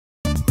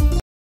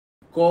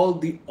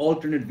called The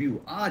Alternate View.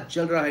 आज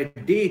चल रहा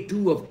है day 2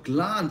 of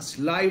Glance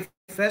Live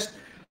Fest.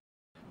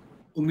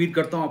 उम्मीद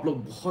करता हूँ आप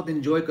लोग बहुत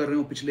एंजॉय कर रहे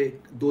हो पिछले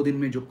 2 दिन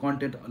में जो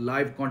कंटेंट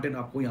लाइव कंटेंट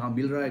आपको यहाँ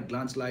मिल रहा है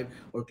ग्लांस लाइव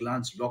और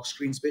ग्लांस लॉक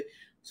स्क्रीन्स पे.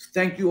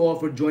 Thank you all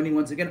for joining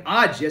once again.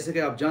 आज जैसे कि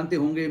आप जानते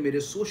होंगे मेरे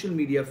सोशल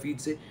मीडिया फीड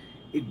से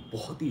एक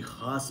बहुत ही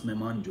खास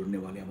मेहमान जुड़ने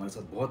वाले हैं हमारे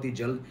साथ बहुत ही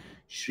जल्द.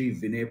 श्री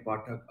विनय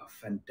पाठक, a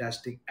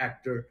fantastic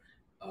actor.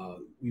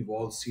 We've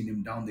all seen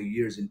him down the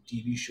years in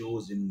TV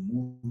shows, in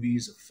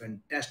movies. A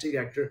fantastic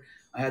actor.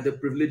 I had the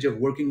privilege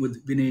of working with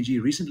Vinay ji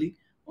recently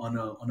on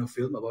a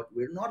film about.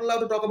 We're not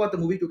allowed to talk about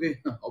the movie क्योंकि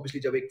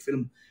obviously जब एक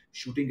film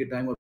shooting के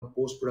time और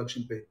post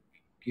production पे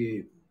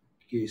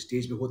के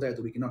stage पे होता है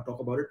तो we cannot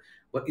talk about it.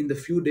 But in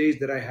the few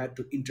days that I had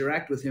to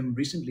interact with him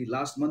recently,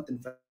 last month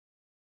in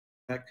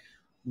fact,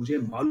 मुझे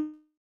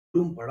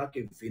मालूम पड़ा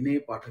कि विनय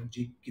पाठक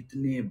जी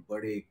कितने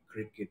बड़े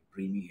क्रिकेट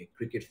प्रेमी है,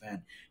 क्रिकेट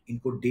फैन.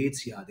 इनको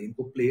डेट्स याद है,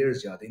 इनको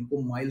प्लेयर्स याद है,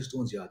 इनको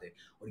माइलस्टोन्स याद है.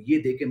 और ये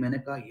देख के मैंने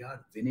कहा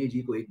यार विनय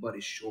जी को एक बार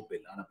इस शो पे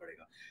लाना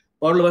पड़ेगा.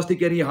 पारुल अवस्थी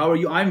कह रही है how are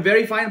you. I am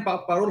very fine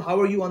Parul.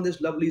 How are you on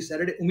this lovely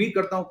Saturday. उम्मीद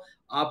करता हूँ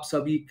आप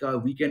सभी का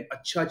वीकेंड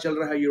अच्छा चल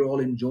रहा है. You are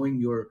all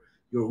enjoying your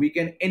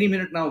weekend. Any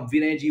minute now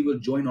Vinay ji will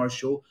join our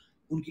show.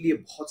 उनके लिए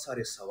बहुत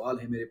सारे सवाल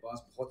हैं मेरे पास,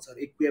 बहुत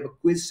सारे. एक we have a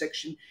quiz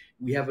section.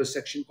 We have a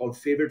section called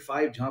favourite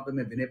 5 जहां पे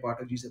मैं विनय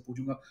पाठक जी से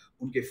पूछूंगा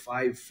उनके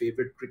 5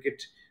 फेवरेट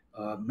क्रिकेट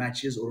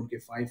मैचेस और उनके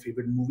 5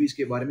 फेवरेट मूवीज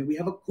के बारे में. वी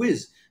हैव अ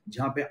क्विज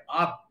जहां पे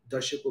आप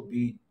दर्शकों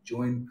भी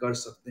ज्वाइन कर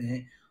सकते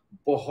हैं.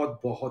 बहुत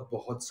बहुत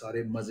बहुत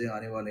सारे मजे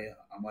आने वाले हैं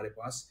हमारे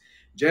पास.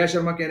 जय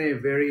शर्मा कह रहे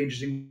हैं very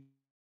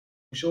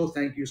interesting show.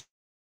 Thank you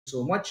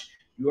so much.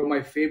 You are my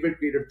favorite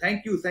creator.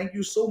 Thank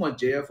you so much,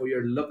 Jaya, for your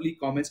lovely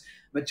comments.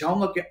 मैं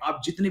चाहूंगा कि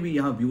आप जितने भी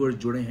यहाँ व्यूअर्स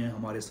जुड़े हैं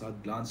हमारे साथ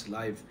ग्लांस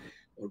लाइव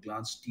और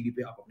ग्लांस टीवी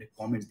पे आप अपने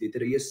कमेंट्स देते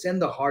रहिए. Send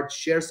the heart,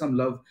 share some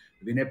love.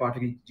 विनय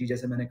पाठक जी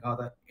जैसे मैंने कहा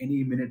था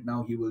any minute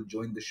now he will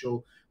join the show.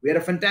 We had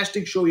a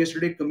fantastic show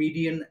yesterday.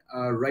 Comedian,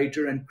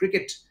 writer and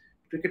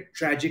cricket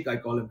tragic I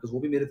call him because वो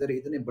भी मेरे तरह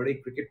इतने बड़े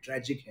क्रिकेट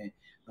ट्रैजिक हैं.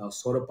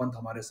 सौरभ पंत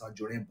हमारे साथ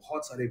जुड़े हैं.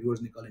 बहुत सारे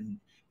व्यूअर्स ने कल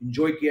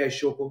एंजॉय किया इस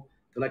शो को.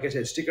 तो like I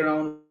said stick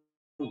around.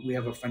 We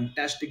have a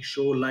fantastic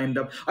show lined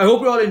up. I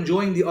hope you're all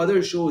enjoying the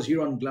other shows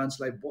here on Glance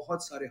Live.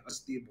 बहुत सारे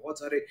हस्ती, बहुत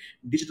सारे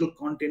digital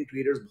content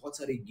creators, बहुत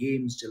सारे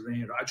games चल रहे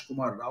हैं.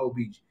 राजकुमार राव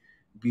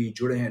भी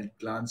जुड़े हैं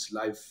ग्लांस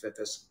लाइव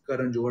फेफेस.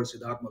 करण जौहर,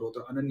 सिद्धार्थ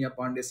मल्होत्रा, अनन्या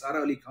पांडे, सारा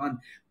अली खान,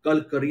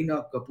 कल करीना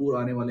कपूर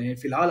आने वाले हैं.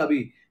 फिलहाल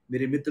अभी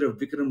मेरे मित्र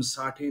विक्रम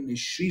साठे ने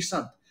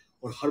श्रीसंत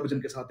और हरभजन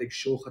के साथ एक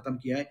शो खत्म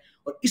किया है.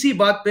 और इसी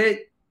बात पे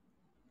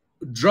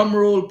drum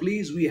roll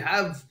please. We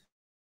have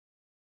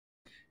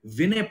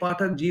Vinay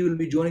Pathak ji will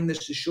be joining this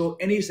show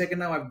any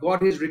second now. I've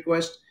got his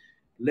request.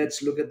 Let's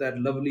look at that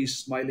lovely,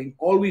 smiling,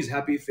 always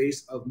happy face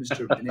of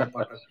Mr. Vinay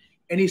Pathak.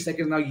 Any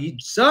second now.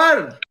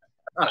 Sir!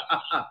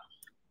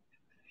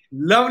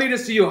 Lovely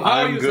to see you. How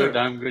are you, sir?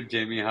 I'm good,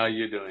 Jamie. How are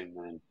you doing,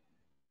 man?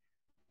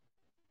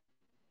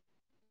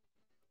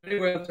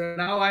 Very well, sir.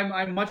 Now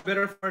I'm much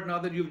better for it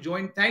now that you've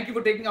joined. Thank you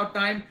for taking out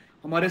time.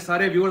 हमारे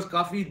सारे viewers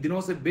काफी दिनों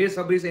से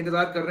बेसब्री से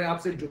इंतजार कर रहे हैं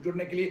आपसे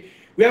जुड़ने के लिए.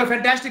 We have a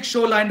fantastic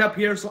show lined up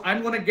here, so I'm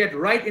going to get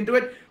right into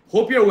it.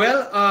 Hope you're well.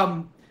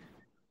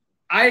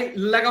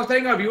 Like I was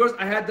telling our viewers,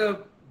 I had the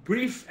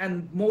brief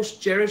and most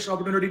cherished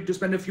opportunity to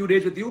spend a few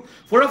days with you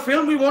for a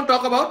film we won't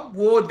talk about.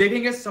 वो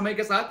देखेंगे समय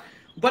के साथ.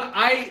 But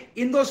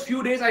in those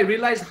few days, I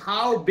realized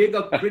how big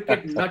a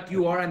cricket nut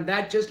you are, and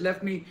that just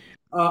left me.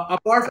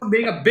 Apart from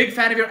being a big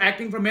fan of your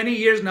acting for many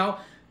years now,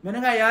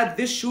 मैंने कहा यार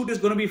this shoot is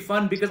going to be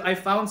fun because I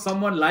found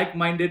someone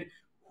like-minded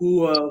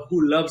who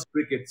loves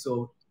cricket. So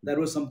that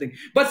was something.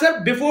 But sir,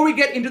 before we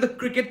get into the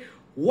cricket,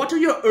 what are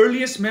your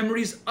earliest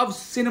memories of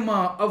cinema,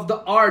 of the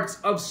arts,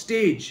 of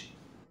stage?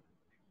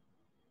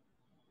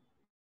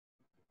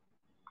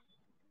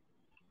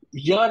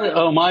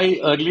 Yeah,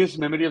 my earliest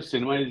memory of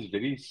cinema is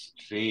very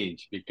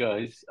strange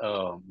because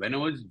when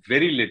I was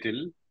very little,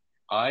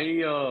 I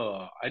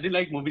didn't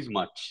like movies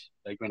much.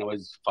 Like when I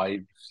was 5,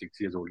 6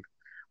 years old.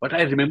 But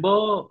I remember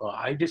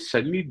I just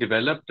suddenly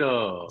developed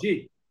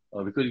ji.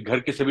 because घर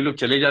के सभी लोग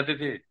चले जाते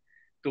थे,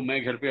 तो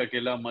मैं घर पे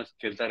अकेला मस्त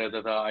खेलता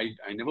रहता था.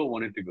 I never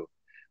wanted to go.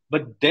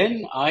 But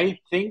then I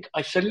think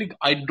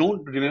I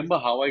don't remember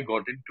how I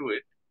got into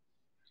it.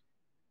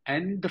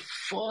 And the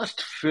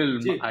first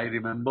film ji. I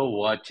remember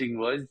watching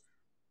was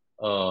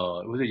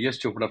it was a Yash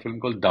Chopra film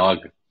called Dag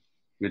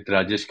with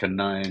Rajesh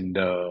Khanna and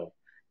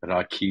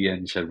Rakhi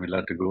and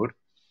Sharmila Tagore.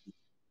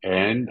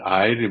 And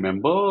I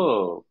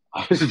remember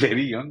I was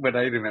very young, but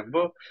I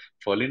remember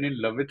falling in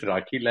love with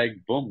Rakhi like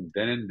boom,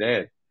 then and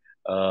there.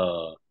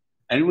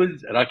 And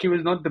Rakhi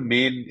was not the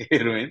main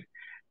heroine,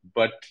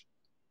 but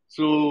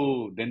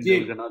so then there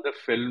was ji. another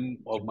film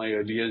of my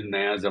earliest,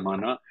 Naya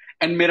Zamana,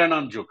 and Mera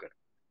Naam Joker.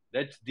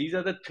 These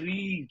are the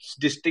three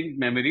distinct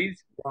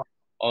memories.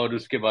 और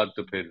उसके बाद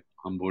तो फिर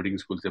हम boarding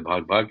school से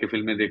भाग भाग के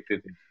फिल्में देखते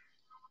थे.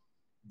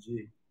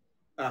 जी.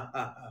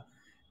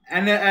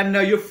 And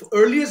your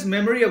earliest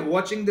memory of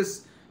watching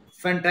this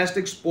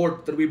fantastic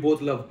sport that we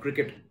both love,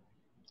 cricket?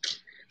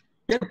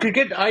 Yeah,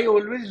 cricket I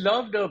always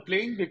loved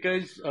playing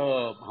because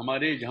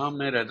हमारे जहाँ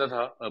मैं रहता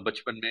था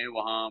बचपन में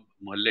वहाँ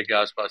मोहल्ले के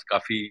आसपास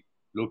काफी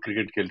लोग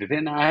क्रिकेट खेलते थे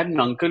and I had an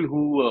uncle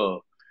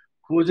who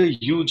was a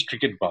huge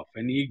cricket buff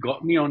and he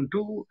got me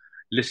onto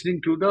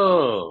listening to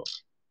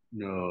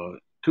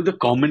the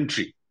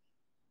commentary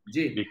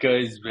ji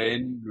because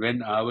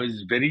when I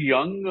was very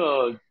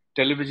young,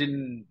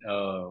 television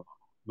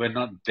were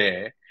not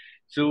there.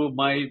 So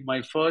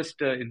my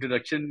first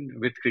introduction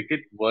with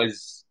cricket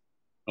was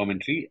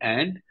commentary,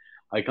 and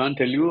I can't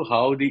tell you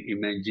how the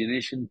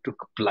imagination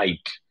took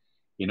flight,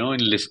 in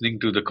listening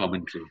to the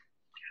commentary.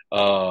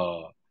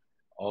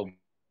 Of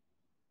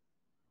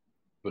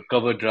a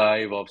cover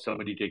drive, of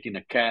somebody taking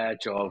a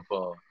catch, of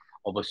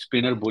a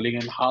spinner bowling,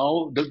 and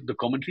how the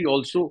commentary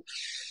also,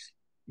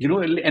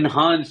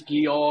 enhanced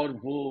की और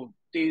वो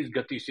तेज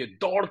गति से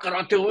दौड़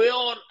कराते हुए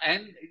और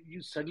and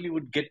you suddenly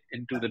would get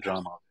into the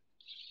drama.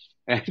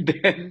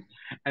 And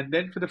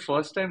then for the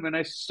first time when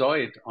I saw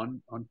it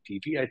on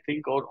TV, I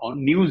think, or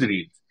on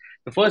newsreels,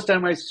 the first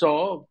time I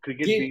saw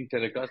cricket ji being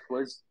telecast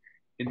was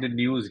in the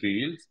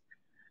newsreels,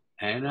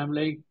 and I'm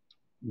like,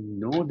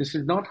 no, this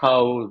is not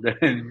how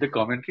the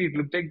commentary. It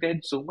looked like they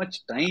had so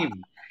much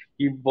time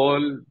कि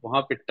ball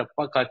वहां पे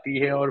टप्पा खाती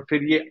है और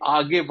फिर ये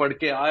आगे बढ़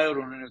के आए और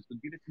उन्होंने उसको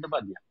धीरे से दबा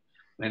दिया.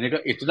 मैंने कहा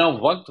इतना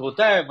वक्त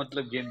होता है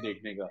मतलब गेंद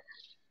देखने का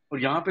और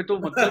यहाँ पे तो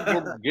मतलब वो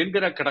गेंद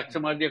करा खड़क से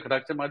मार दिया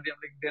खड़क से मार दिया.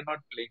 I'm like, they're not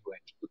playing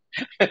well.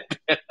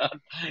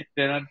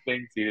 they're not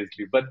playing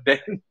seriously. But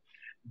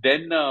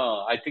then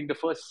I think the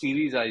first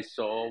series I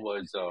saw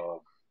was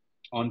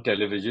on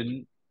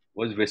television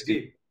was West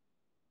ji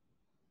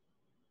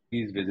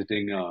Indies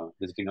visiting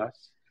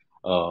us.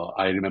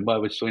 I remember I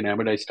was so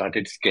enamored. I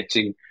started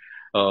sketching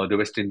the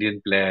West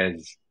Indian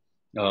players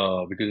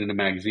because in the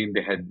magazine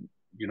they had,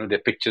 their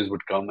pictures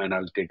would come, and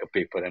I'll take a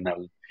paper and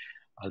I'll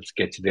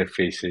sketch their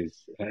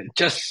faces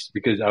just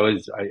because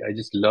I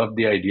just loved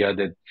the idea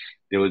that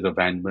there was a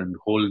Vanman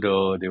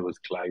Holder, there was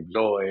Clive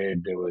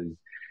Lloyd, there was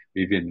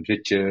Vivian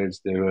Richards,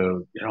 there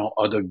were,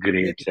 other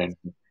greats. And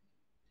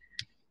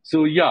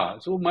so yeah,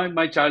 so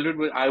my childhood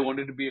was I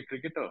wanted to be a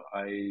cricketer.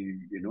 I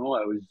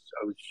was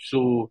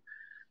so,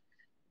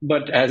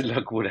 but as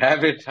luck would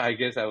have it, I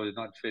guess I was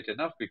not fit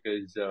enough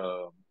because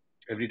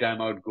every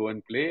time I would go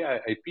and play,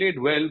 I played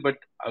well, but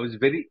I was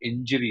very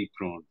injury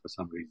prone for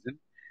some reason.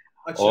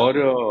 अच्छा और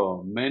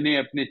मैंने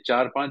अपने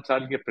 4-5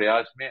 साल के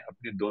प्रयास में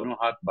अपने दोनों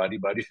हाथ बारी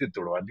बारी से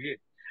तोड़वा दिए.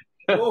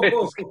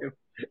 ओहो इसके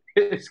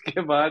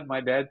इसके बाद my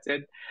dad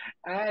said,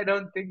 I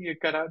don't think you're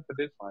cut out for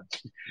this one.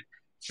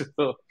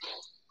 So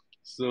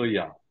so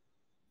yeah.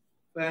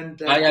 I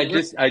fantastic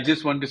बस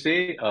just want to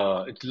say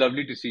it's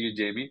lovely to see you,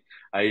 Jamie.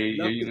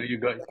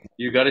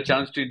 You got a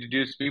chance to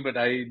introduce me, but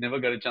I never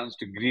got a chance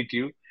to greet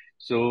you.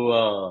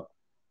 So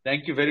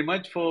thank you very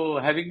much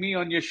for having me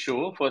on your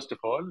show, first of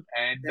all,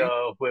 and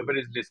thank whoever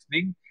is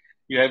listening,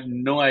 you have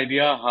no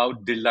idea how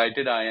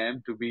delighted I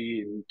am to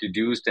be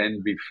introduced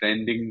and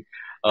befriending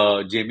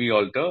Jamie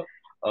Alter.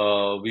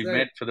 We right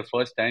met for the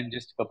first time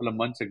just a couple of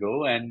months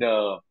ago, and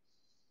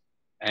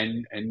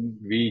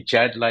we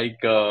chat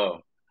like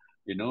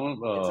you know.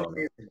 It's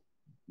amazing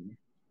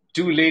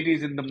Two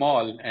ladies in the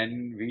mall,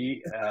 and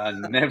we are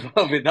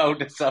never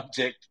without a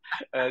subject,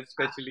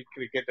 especially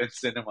cricket and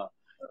cinema.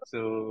 So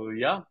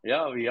yeah,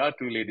 we are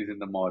two ladies in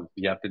the mall,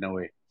 yapping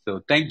away. So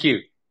thank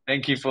you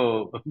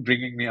for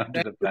bringing me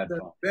onto the thank you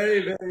platform. Very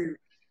very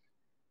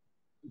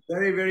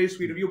very very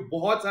sweet of you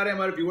बहुत सारे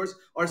हमारे viewers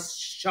are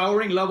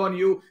showering love on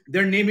you,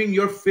 they're naming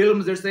your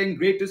films, they're saying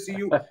great to see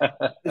you.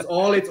 It's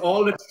all a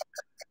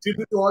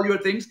tribute to all your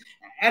things.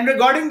 And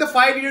regarding the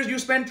 5 years you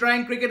spent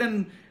trying cricket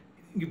and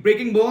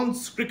breaking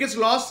bones, cricket's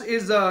loss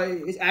is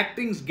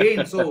acting's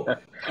gain. So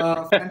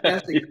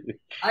fantastic.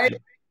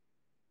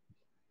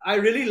 I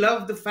really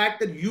love the fact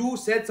that you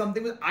said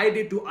something that I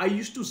did too. I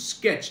used to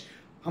sketch.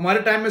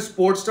 हमारे time में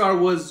Sports Star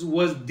was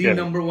the Correct.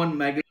 number one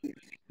magazine.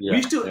 We Yeah,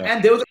 used to, yeah.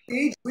 and there was a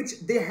page which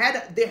they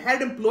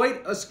had employed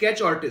a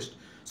sketch artist.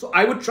 So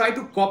I would try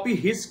to copy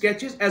his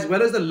sketches as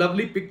well as the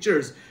lovely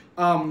pictures.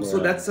 So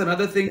Yeah. that's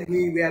another thing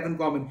we have in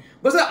common.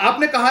 बस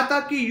आपने कहा था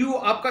कि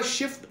आपका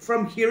shift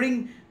from hearing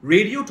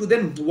radio to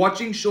then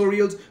watching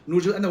showreels,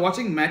 news, and then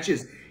watching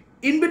matches.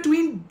 In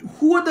between,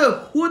 who are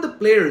the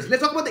players?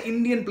 Let's talk about the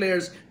Indian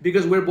players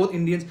because we're both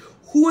Indians.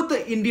 Who are the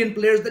Indian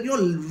players that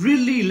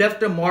really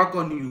left a mark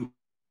on you,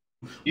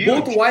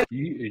 both Huge. while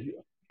Huge.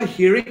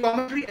 hearing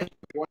commentary and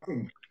watching?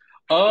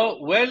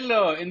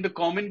 Well, in the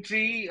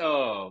commentary,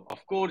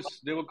 of course,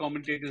 there were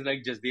commentators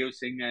like Jasdev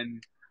Singh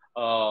and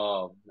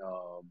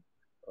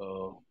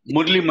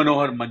Murli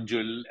Manohar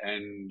Manjul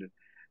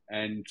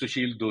and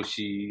Sushil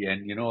Doshi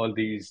and all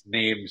these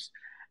names.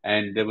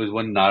 And there was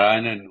one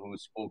Narayanan who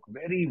spoke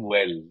very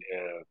well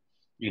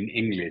in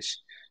English.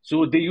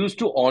 So they used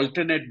to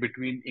alternate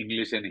between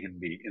English and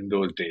Hindi in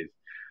those days.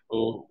 तो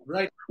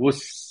Right.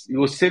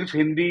 वो सिर्फ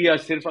हिंदी या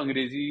सिर्फ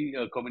अंग्रेजी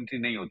commentary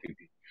नहीं होती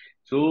थी.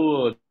 So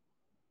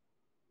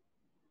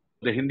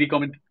the Hindi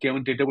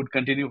commentator would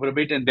continue for a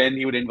bit, and then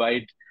he would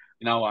invite.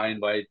 Now I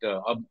invite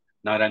Ab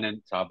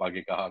Narayanan Sahab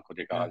aage kaha, khud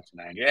ek Yeah. haal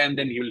sunayenge, and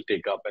then he will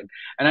take up,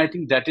 and I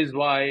think that is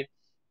why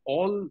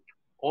all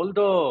all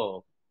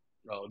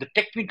the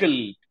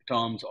technical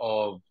terms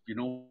of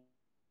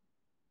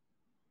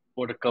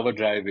what a cover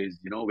drive is.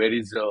 Where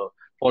is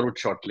forward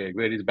short leg?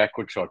 Where is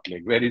backward short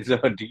leg? Where is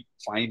a deep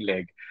fine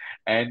leg?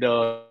 And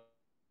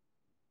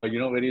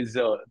where is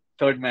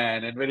third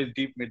man? And where is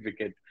deep mid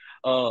wicket?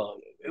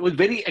 It was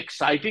very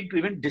exciting to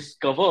even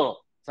discover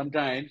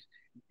sometimes.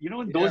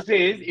 In those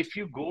days, Yeah. if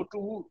you go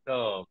to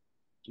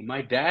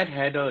my dad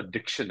had a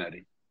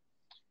dictionary.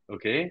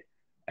 Okay.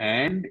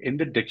 And in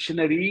the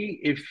dictionary,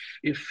 if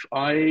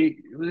I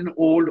it was an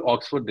old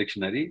Oxford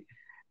dictionary,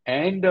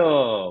 and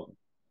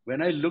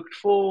when I looked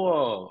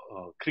for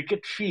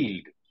cricket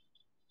field,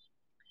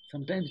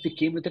 sometimes they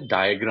came with a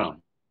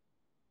diagram.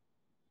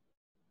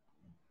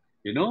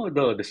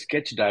 The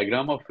sketch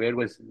diagram of where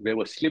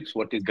were slips,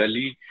 what is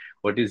gully,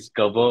 what is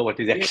cover, what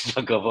is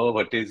extra Yeah. cover,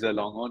 what is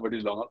long on, what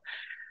is long off.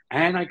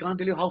 And I can't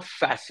tell you how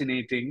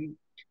fascinating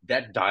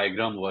that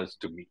diagram was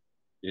to me.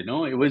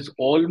 It was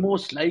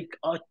almost like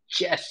a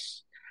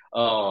chess.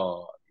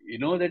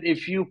 That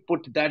if you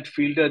put that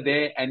fielder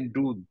there and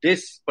do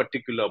this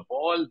particular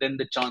ball, then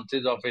the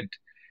chances of it,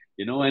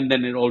 and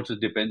then it also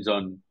depends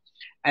on.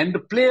 And the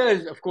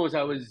players, of course,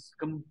 I was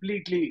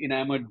completely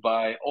enamored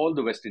by all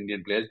the West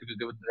Indian players because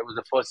that was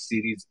the first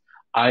series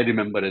I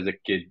remember as a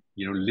kid,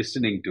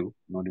 listening to,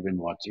 not even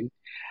watching.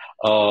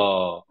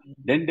 uh,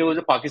 then there was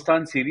a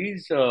Pakistan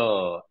series,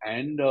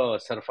 and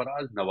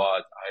Sarfaraz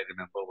Nawaz, I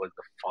remember, was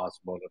the fast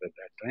bowler at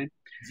that time,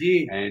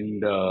 Gee.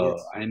 and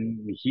Yes.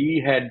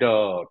 he had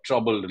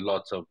troubled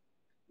lots of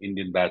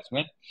Indian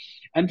batsmen.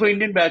 And for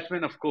Indian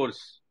batsmen, of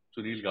course,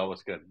 Sunil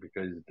Gavaskar,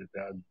 because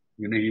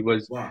he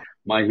was Wow.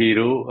 my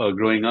hero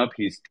growing up.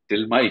 He's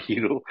still my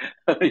hero,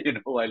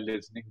 while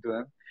listening to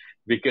him,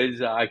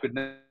 because I could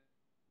never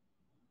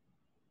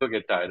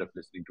get tired of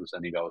listening to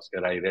Sunny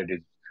Gavaskar. I read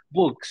his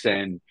books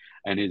and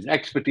his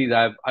expertise.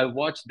 I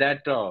watched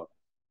that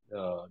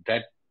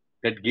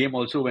game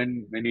also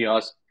when he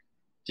asked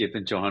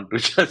Chetan Chauhan to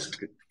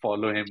just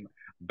follow him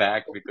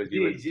back because he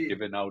was Gee, gee.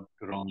 given out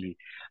wrongly.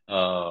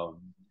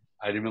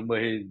 I remember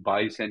his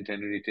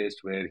bicentenary test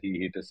where he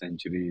hit a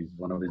century,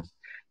 one of his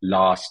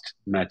last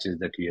matches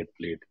that he had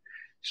played.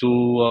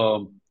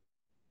 So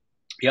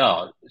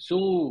yeah,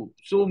 so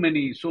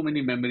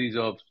many memories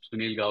of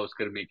Sunil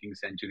Gavaskar making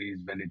centuries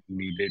when it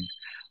needed,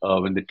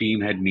 when the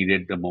team had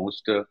needed the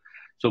most.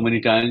 So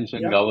many times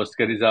when Yeah.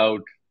 Gavaskar is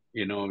out,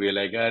 we're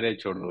like, "Arey,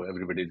 chodo,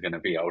 everybody's gonna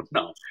be out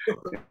now."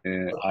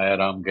 Aya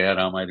Ram, Gaya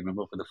Ram. I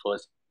remember for the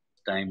first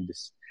time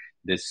this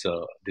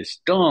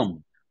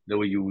term that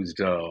were used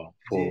for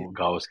Gee.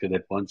 Gavaskar.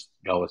 That once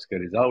Gavaskar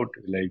is out,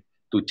 like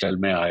 "tu chal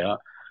mein aaya,"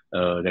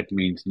 that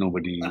means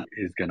nobody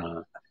is gonna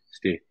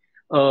stay.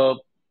 Uh,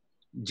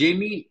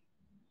 Jamie,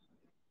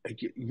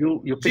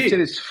 your picture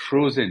Gee. is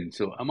frozen.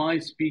 So am I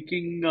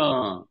speaking?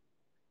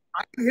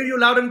 I can hear you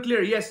loud and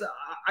clear. Yes,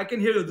 I can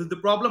hear you. The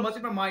problem must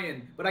be from my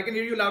end, but I can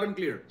hear you loud and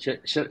clear.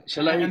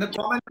 Shall I And the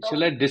comment,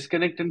 shall I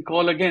disconnect and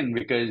call again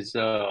because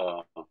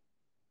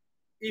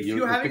if your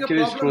you're having a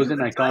picture is problem, you frozen.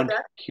 can I try can't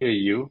that. hear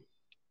you.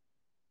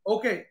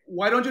 Okay,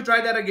 why don't you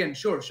try that again?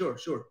 Sure, sure,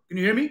 sure. Can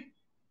you hear me?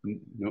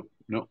 No,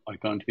 no, I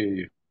can't hear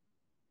you.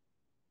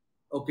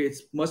 Okay, it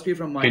must be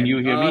from my Can you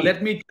end. hear me?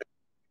 Let me.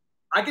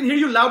 I can hear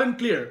you loud and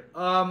clear.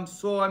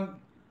 So I'm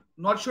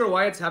not sure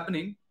why it's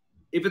happening.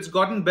 If it's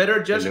gotten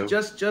better, just Hello.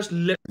 just just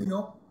let me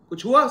know.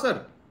 कुछ हुआ sir?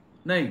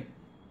 नहीं.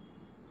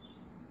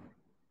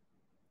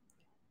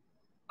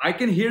 I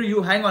can hear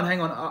you. Hang on,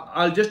 hang on.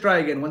 I'll just try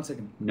again. 1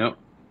 second. No.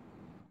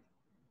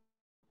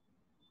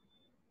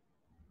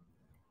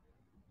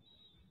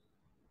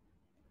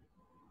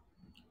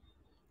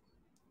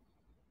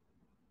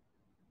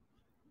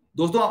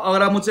 दोस्तों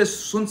अगर आप मुझसे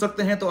सुन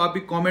सकते हैं तो आप भी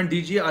कमेंट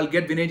दीजिए. I'll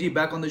get Vinay ji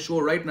back on the show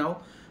right now.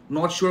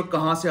 Not sure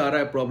कहां से आ रहा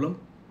है प्रॉब्लम.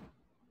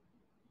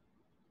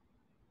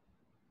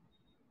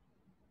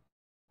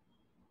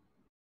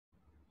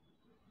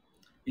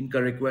 इनका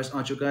रिक्वेस्ट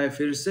आ चुका है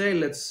फिर से.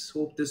 Let's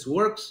hope this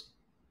works.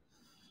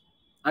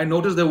 I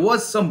noticed there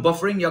was some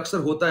buffering. ये अक्सर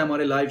होता है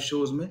हमारे live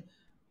shows में.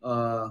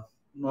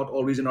 Not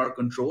always in our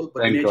control.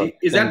 But Thank Vinay God. ji,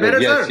 is Thank that God. better,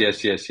 Yes, sir?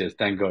 yes, yes, yes.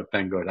 Thank God.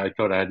 Thank God. I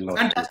thought I had lost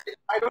you. Fantastic.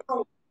 I don't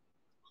know.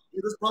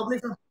 It was probably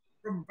from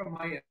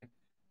my end.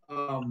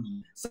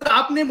 Sir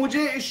आपने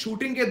मुझे इस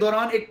shooting के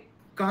दौरान एक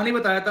कहानी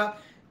बताया था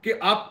कि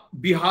आप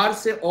बिहार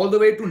से all the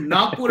way to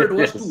Nagpur it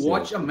was to Yes,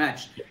 watch yes, a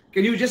match.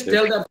 Can you just yes,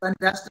 tell that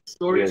fantastic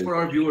stories yes. for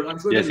our viewers? I'm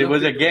sure they Yes, it love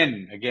was to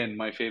hear. again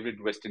my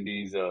favorite West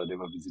Indies they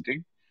were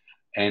visiting.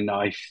 And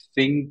I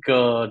think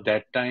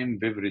that time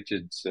Viv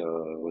Richards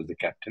was the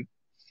captain.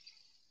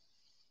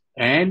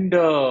 And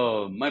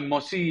my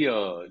Mossy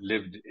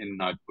lived in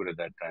Nagpur at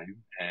that time,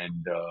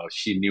 and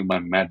she knew my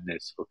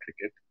madness for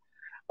cricket.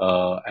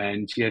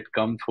 And she had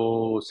come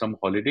for some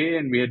holiday,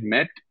 and we had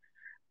met.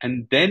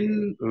 And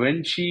then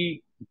when she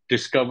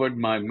discovered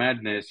my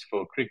madness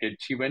for cricket,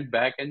 she went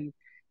back and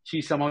she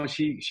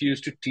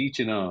used to teach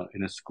in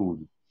a school.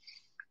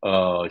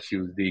 She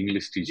was the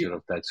English teacher ji.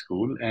 of that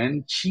school,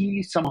 and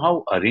she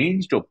somehow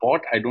arranged or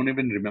bought. I don't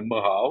even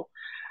remember how.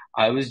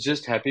 I was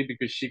just happy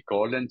because she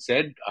called and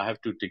said, "I have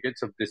two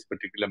tickets of this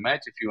particular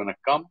match. If you want to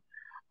come,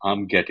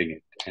 I'm getting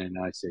it. And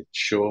I said,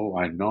 sure,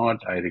 why not?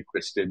 I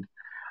requested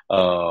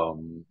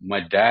my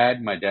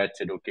dad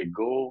said, okay,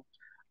 go.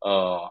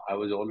 I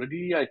was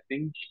already, I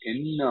think,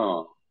 in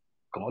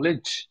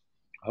college.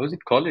 I was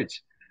at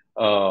college,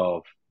 uh,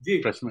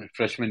 ji,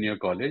 freshman year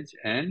college,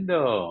 and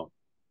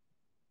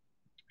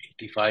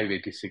 85,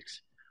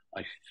 86,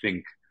 I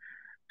think.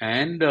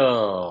 And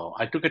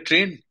I took a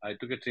train. I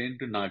took a train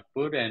to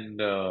Nagpur,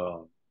 and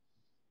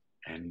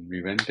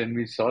we went and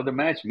we saw the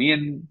match. Me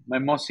and my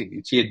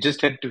Mossy. She had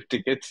just had two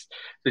tickets,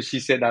 so she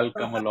said, "I'll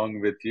come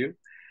along with you."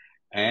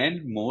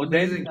 And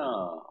amazing.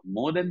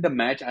 more than the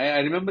match, I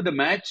remember the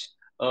match.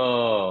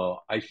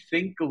 I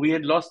think we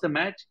had lost the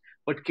match,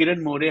 but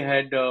Kiran More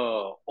had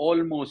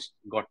almost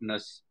gotten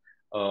us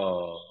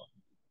uh,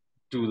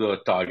 to the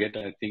target.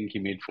 I think he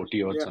made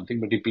 40 or Yeah. something,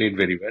 but he played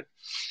very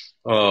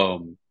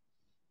well.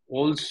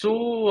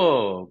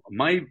 Also,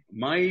 my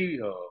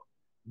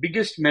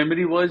biggest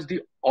memory was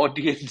the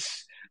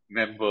audience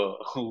member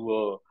who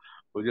were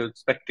वो जो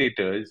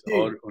spectators जी,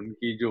 और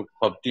उनकी जो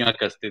पपतियां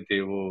कसते थे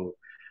वो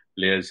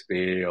players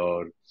पे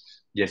और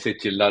जैसे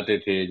चिल्लाते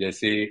थे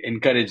जैसे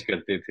इनकरेज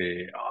करते थे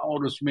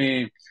और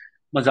उसमें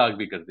मजाक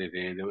भी करते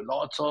थे there were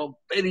lots of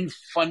very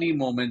funny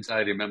moments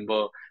I remember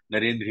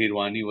Narendra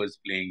Hirwani was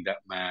playing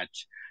that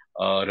match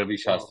Ravi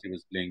wow. Shastri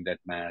was playing that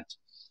match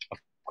of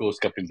course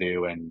Kapil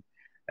Dev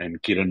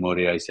and Kiran More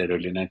I said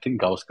earlier and I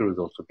think Gauskar was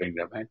also playing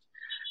that match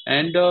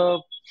and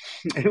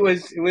it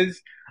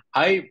was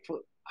I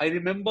I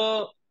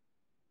remember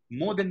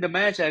more than the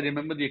match I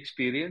remember the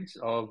experience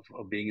of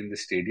being in the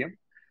stadium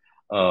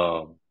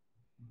uh,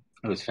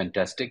 it was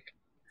fantastic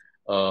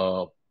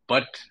uh,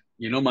 but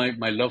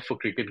my love for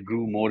cricket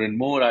grew more and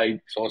more. I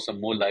saw some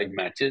more live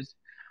matches,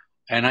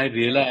 and I Yeah,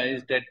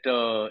 realized that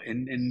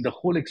in the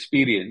whole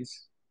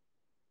experience,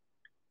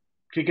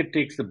 cricket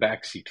takes the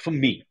back seat for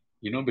me.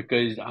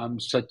 Because I'm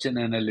such an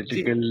ji,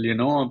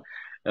 analytical.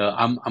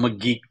 I'm a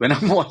geek when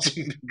I'm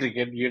watching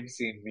cricket. You've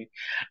seen me.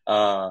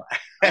 Uh,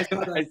 I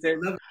saw I that. said,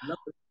 Love it, love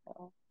it.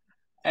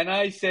 And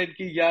I said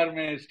कि यार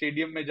मैं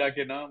stadium में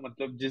जाके ना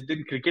मतलब जिस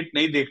दिन cricket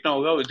नहीं देखना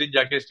होगा उस दिन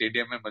जाके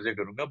स्टेडियम में मजे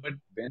करूंगा but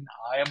when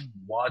I am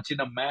watching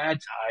a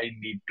match I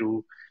need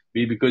to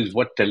be because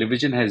what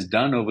television has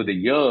done over the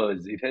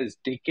years it has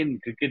taken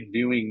cricket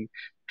viewing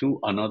to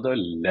another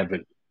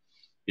level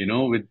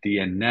with the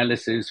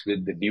analysis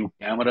with the new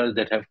cameras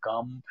that have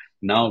come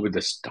now with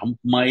the stump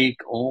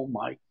mic oh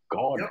my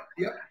god Yep,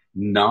 yep,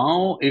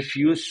 now if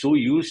you're so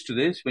used to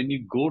this when you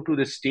go to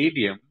the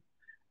stadium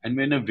and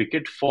when a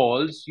wicket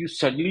falls,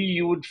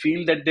 you would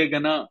feel that they're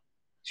gonna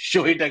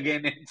show it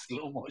again in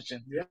slow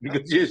motion yeah.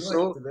 because you're No, it's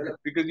so developed.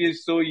 because you're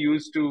so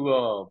used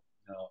to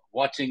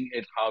watching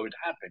it how it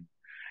happened.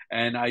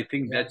 And I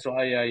think Yeah, that's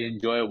why I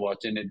enjoy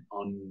watching it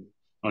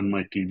on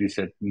my TV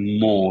set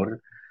more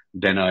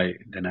than I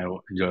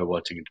enjoy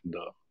watching it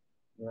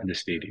yeah. in the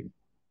stadium.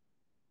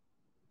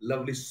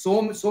 Lovely.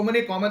 So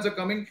many comments are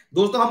coming.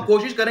 दोस्तों हम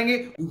कोशिश करेंगे.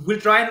 We'll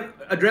try and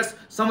address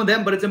some of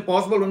them, but it's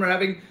impossible when we're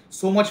having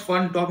so much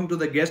fun talking to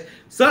the guest.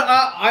 Sir,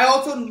 I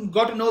also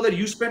got to know that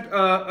you spent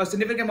a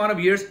significant amount of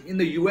years in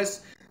the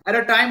US at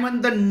a time when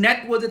the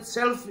net was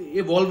itself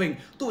evolving.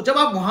 तो जब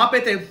आप वहाँ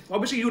पे थे,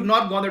 obviously you'd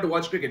not gone there to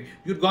watch cricket.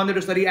 You'd gone there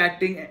to study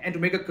acting and to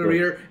make a Correct.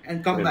 career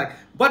and come Correct. back.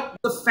 But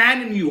the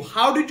fan in you,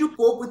 how did you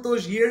cope with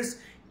those years?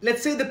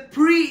 Let's say the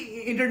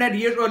pre-internet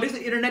years or at least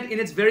the internet in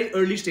its very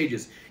early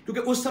stages.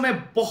 क्योंकि उस समय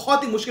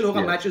बहुत ही मुश्किल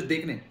होगा Yes. Matches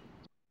देखने.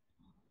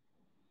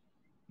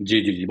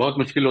 जी जी जी बहुत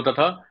मुश्किल होता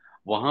था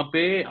वहां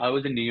पे I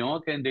was in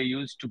New York and they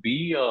used to be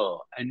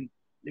N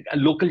a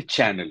local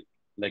channel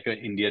like a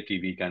India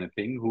TV kind of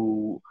thing who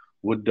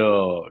would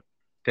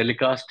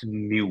telecast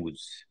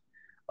news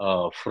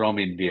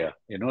from India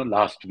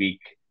last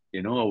week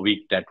a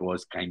week that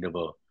was kind of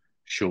a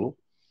show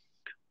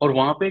और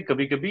वहां पे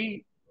कभी कभी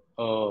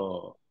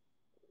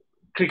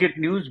cricket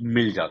news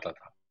मिल जाता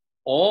था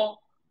or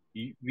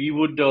we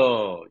would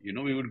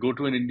go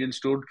to an Indian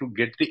store to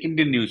get the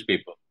Indian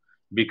newspaper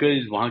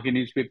because वहाँ के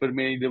newspaper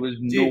में there was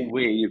no ji,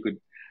 way you could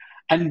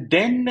and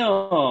then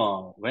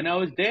when I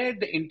was there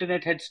the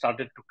internet had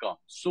started to come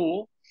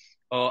so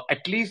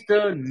at least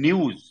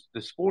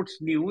the sports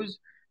news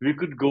we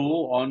could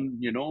go on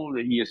the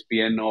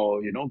ESPN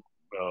or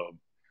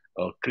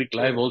Crick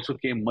Live correct. also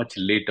came much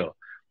later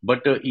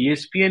but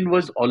ESPN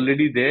was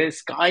already there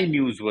Sky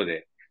News were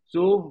there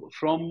so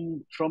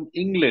from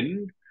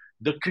England,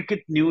 the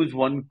cricket news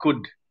one could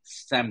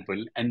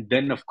sample, and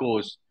then of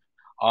course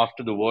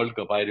after the World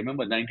Cup, I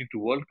remember '92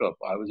 World Cup.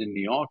 I was in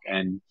New York,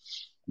 and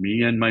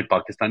me and my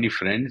Pakistani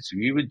friends,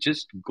 we were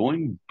just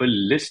going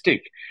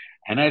ballistic.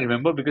 And I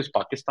remember because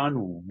Pakistan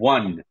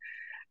won,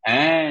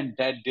 and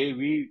that day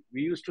we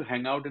used to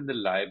hang out in the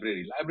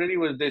library. Library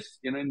was this,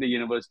 in the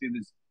university,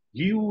 this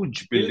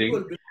huge building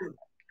बिल्कुल, बिल्कुल.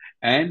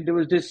 and there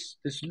was this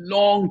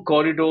long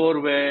corridor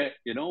where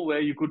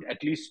you could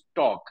at least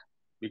talk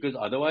because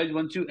otherwise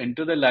once you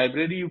enter the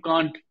library you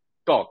can't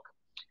talk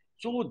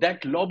so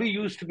that lobby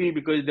used to be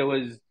because there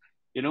was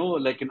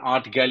like an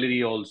art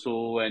gallery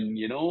also and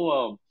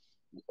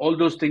all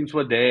those things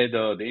were there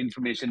the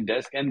information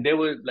desk and there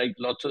were like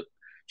lots of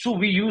So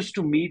we used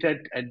to meet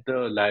at the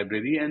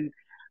library,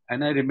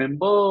 and I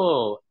remember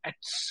at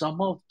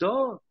some of the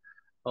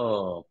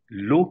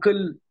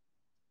local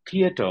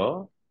theater,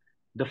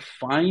 the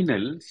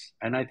finals,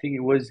 and I think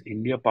it was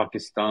India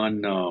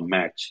Pakistan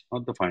match,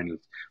 not the finals,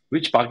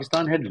 which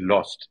Pakistan had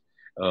lost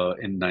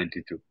in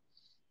 '92.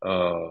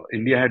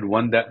 India had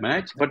won that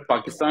match, but Yes, yes,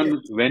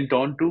 Pakistan went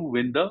on to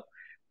win the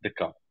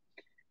cup.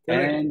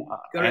 correct, And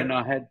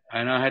correct.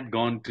 I had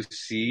gone to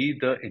see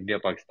the India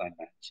Pakistan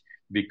match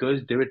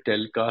because they were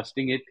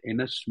telecasting it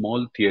in a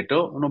small theater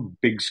on a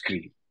big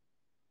screen.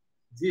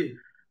 Ji,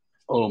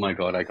 Oh my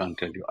God, I can't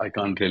tell you. I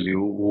can't tell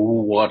you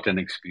what an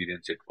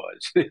experience it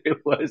was. It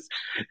was,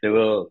 there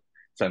were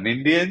some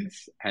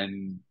Indians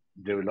and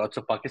there were lots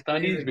of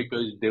Pakistanis amazing.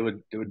 because they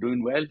were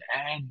doing well.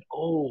 And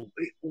oh,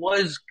 it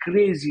was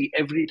crazy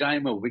every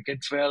time a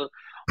wicket fell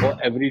or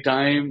every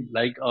time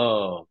like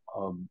a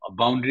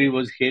boundary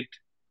was hit.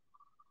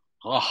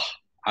 Oh,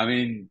 I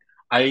mean,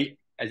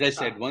 as I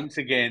said, Ah, once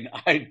again,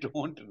 I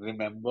don't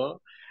remember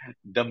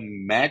the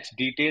match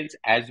details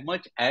as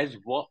much as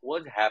what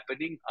was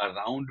happening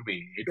around me.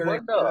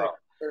 correct, correct,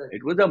 correct.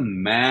 It was a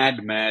mad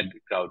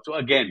crowd. So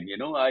again,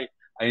 I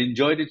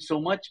enjoyed it so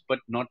much, but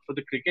not for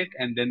the cricket.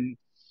 And then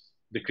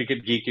the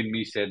cricket geek in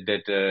me said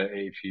that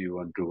if you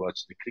want to watch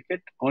the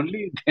cricket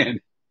only, then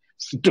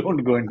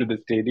don't go into the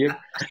stadium.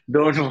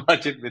 Don't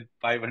watch it with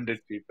 500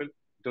 people.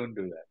 Don't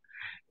do that.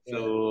 Yeah,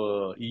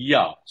 So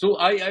yeah, so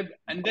I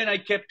and then I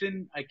kept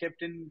in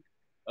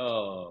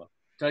uh,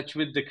 touch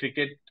with the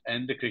cricket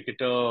and the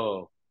cricketer,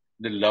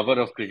 the lover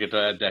of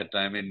cricketer at that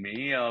time in me.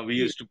 We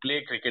ji, used to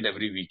play cricket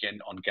every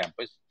weekend on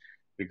campus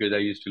because I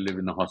used to live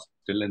in a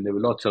hostel and there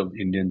were lots of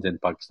Indians and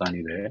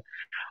Pakistani there.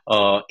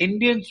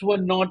 Indians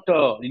were not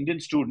Indian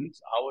students.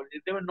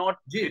 They were not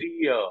ji. very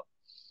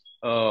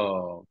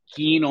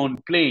keen on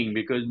playing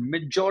because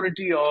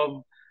majority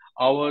of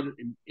our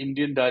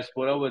Indian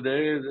diaspora were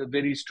there,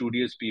 very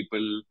studious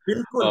people.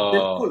 बिल्कुल,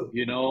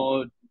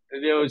 बिल्कुल.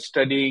 They were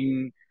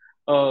studying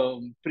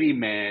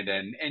pre-med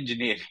and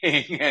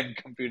engineering and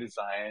computer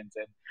science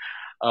and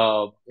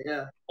uh,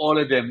 Yeah, all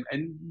of them,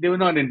 and they were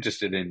not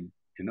interested in,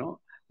 you know.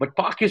 But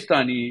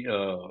Pakistani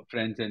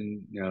friends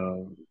and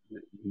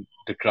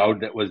the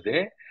crowd that was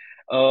there,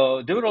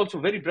 they were also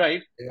very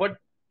bright, yeah, but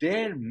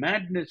their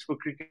madness for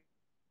cricket,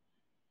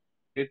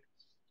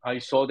 I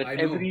saw that I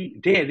know. every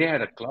day they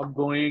had a club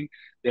going,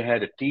 they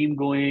had a team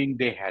going,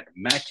 they had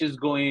matches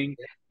going,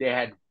 Yeah, they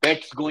had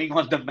bets going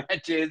on the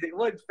matches. It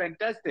was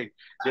fantastic.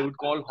 They would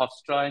call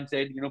Hofstra and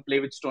said, play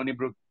with Stony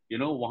Brook.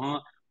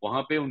 वहाँ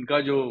वहाँ पे उनका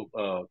जो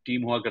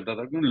team हुआ करता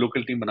था,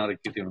 local team बना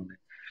रखी थी उन्होंने.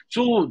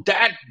 So ji,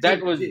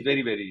 that was ji.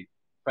 very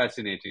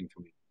fascinating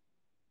for me.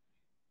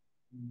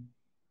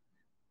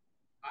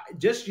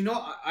 Just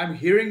I'm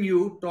hearing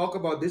you talk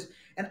about this,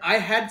 and I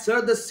had,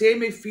 sir, the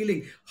same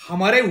feeling.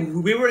 हमारे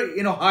We were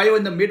in Ohio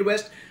in the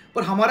Midwest,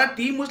 but हमारा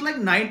team was like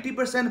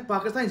 90%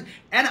 Pakistanis,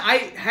 and I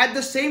had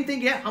the same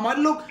thing. Yeah,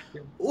 हमारे लोग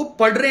वो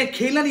पढ़ रहे हैं,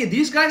 खेलना नहीं है.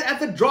 These guys at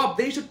the drop,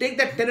 they used to take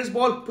that tennis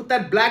ball, put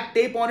that black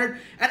tape on it,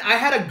 and I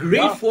had a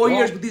great Yeah, 4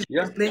 years with these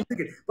yeah, guys playing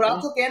cricket. पर आप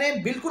yeah. जो कह रहे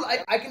हैं, बिल्कुल,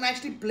 I can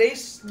actually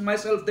place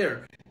myself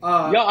there.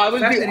 Yeah,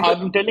 Fascinating.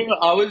 I'm telling you,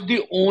 I was the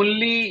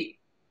only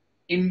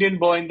Indian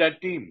boy in that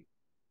team.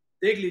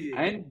 देख लीजिए.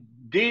 And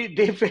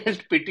they felt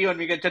pity on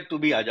me कि अच्छा तू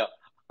भी आजा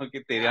कि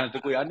तेरे यहाँ तो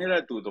कोई आ नहीं रहा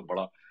तू तो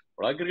बड़ा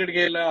बड़ा क्रिकेट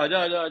खेल रहा है आजा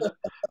आजा आजा.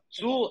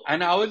 So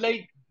and I was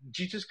like,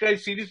 Jesus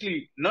Christ,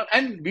 seriously. No,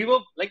 and we were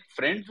like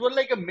friends were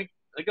like a mix,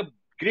 like a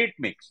great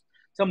mix.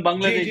 Some ji, ji,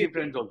 Bangladeshi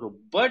friends also,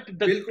 but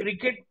the बिल्कुल.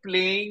 cricket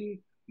playing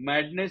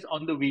madness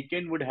on the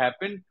weekend would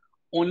happen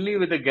only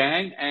with a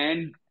gang.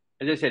 And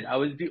as I said, I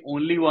was the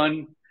only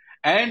one.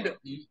 And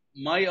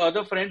my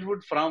other friends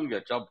would frown.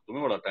 अच्छा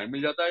तुम्हें बड़ा time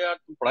मिल जाता है यार,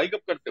 तुम पढ़ाई कब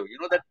करते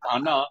हो? That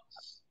आना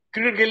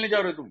क्रिकेट खेलने जा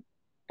रहे हो तुम,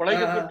 पढ़ाई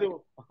कब करते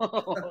हाँ,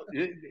 हो?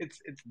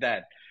 It's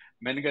that.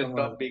 मैंने कहा कमाल.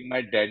 stop being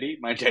my daddy.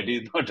 My daddy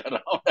is not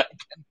around.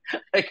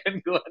 I can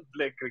go and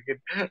play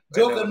cricket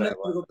जो whenever करना I है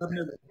want. तेरे को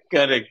करने दे.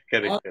 Correct.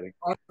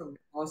 Awesome,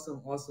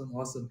 awesome, awesome,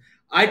 awesome.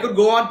 I could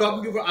go on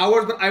talking to you for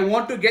hours, but I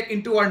want to get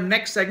into our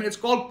next segment.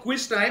 It's called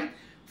quiz time.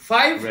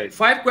 Five Right.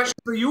 five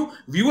questions for you,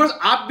 viewers.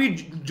 आप भी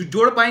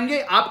जोड़ पाएंगे.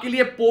 आपके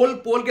लिए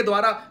पोल के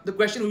द्वारा the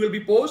question will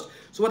be posed.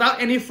 So without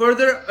any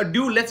further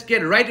ado, let's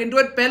get right into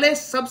it. पहले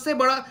सबसे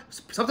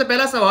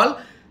पहला सवाल.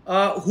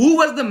 Who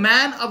was the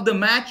man of the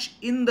match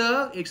in the?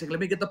 एक second,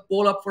 let me get the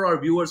poll up for our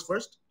viewers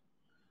first.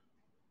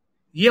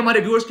 ये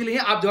हमारे viewers के लिए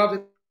है. आप जवाब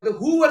देते.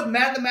 Who was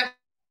man of the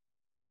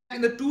match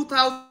in the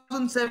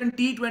 2007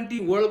 T20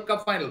 World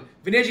Cup final?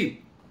 Vinay ji,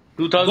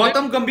 2000.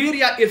 Gautam Gambhir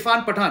या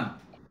Irfan Pathan?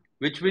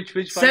 Which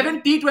final? 7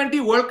 T20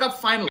 World Cup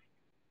final.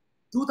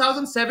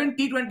 2007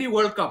 T20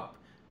 World Cup,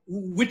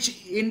 which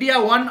India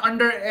won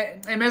under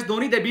MS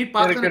Dhoni. They beat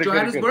Pakistan at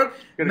Johannesburg.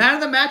 Correct. Man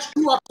of the match,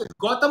 two options: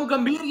 Gautam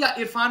Gambhir या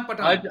Irfan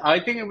Pathan? I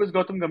think it was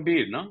Gautam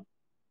Gambhir, no?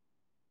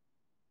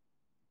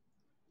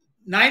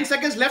 9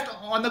 seconds left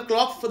on the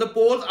clock for the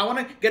polls. I want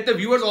to get the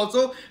viewers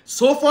also.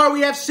 So far,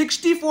 we have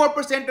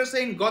 64% are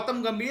saying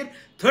Gautam Gambhir,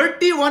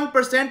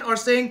 31% are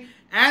saying,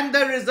 and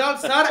the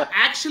results are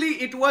actually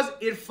it was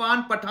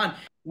Irfan Pathan.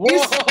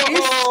 इस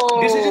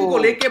decision को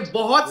लेके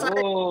बहुत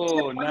सारे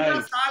Oh, 15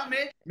 nice. साल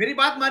में, मेरी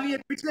बात मानिए,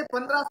 पिछले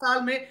 15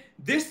 साल में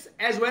this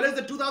as well as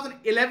the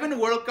 2011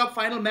 world cup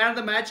final man of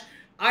the match,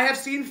 I have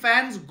seen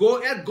fans go,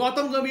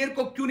 Gautam Gambhir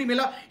को क्यों नहीं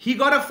मिला? He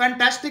got a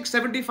fantastic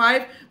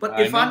 75, but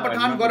I Irfan know, I Pathan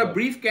remember got a that.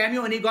 brief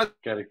cameo and he got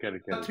Correct,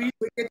 correct, correct. 3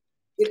 wickets.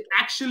 It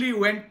actually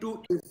went to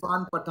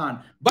Irfan Pathan.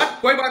 But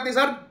कोई बात नहीं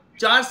sir,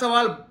 4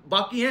 सवाल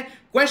बाकी हैं.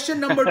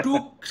 Question number 2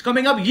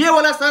 coming up. ये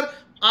वाला sir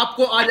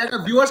आपको आ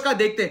जाएगा. व्यूअर्स का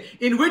देखते हैं.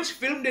 In which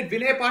film did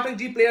Vinay Pathak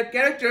ji play a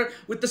character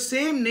with the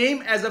same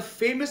name as a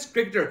famous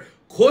cricketer?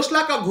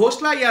 घोसला का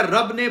घोसला या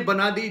रब ने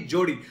बना दी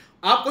जोड़ी?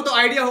 आपको तो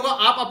आइडिया होगा,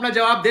 आप अपना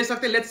जवाब दे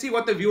सकते हैं. Let's see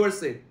what the viewers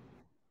say.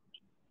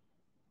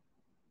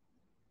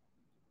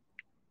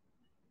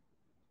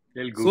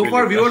 They'll So Google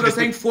far, it. viewers are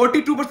saying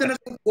 42% are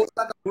saying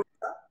घोसला का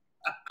घोसला.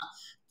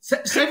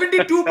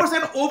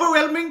 72%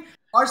 overwhelming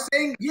और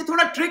saying ये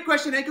थोड़ा ट्रिक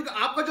क्वेश्चन है, क्योंकि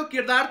आपका जो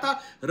किरदार था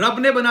रब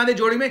ने बना दे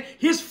जोड़ी में,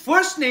 his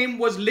first name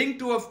was linked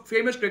to a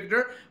famous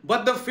cricketer,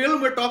 but the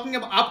film we're talking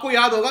about, आपको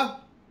याद होगा?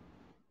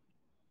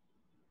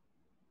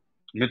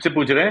 मुझसे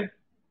पूछ रहे हैं?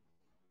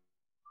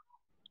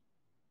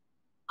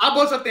 आप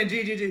बोल सकते हैं.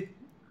 जी जी जी.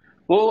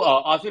 वो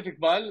आसिफ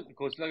इकबाल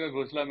घोसला का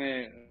घोसला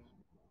में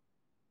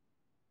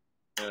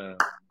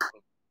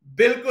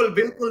बिल्कुल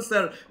बिल्कुल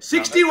सर. नाम है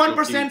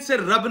 61% से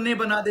रब ने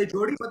बना दे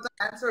जोड़ी,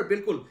 मतलब आंसर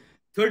बिल्कुल.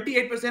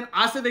 38%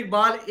 आसिफ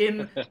इकबाल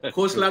इन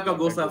घोसला का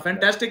घोसला.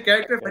 Fantastic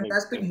character,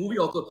 fantastic movie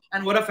also,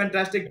 and what a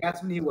fantastic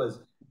batsman he was.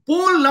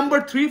 Poll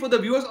number 3 for the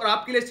viewers, और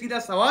आपके लिए सीधा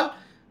सवाल.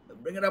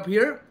 Bring it up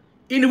here.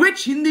 In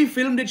which Hindi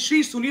film did Shri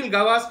Sunil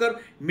Gavaskar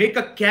make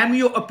a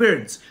cameo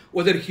appearance?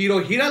 Was it Hero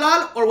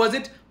Hiralal or was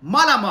it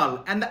Malamal?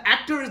 And the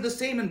actor is the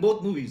same in both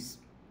movies.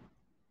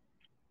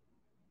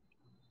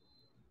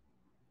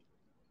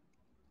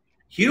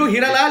 Hero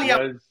Hiralal या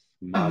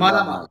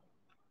Malamal?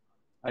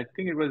 I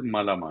think it was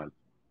Malamal.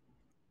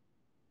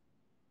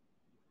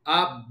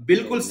 आप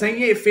बिल्कुल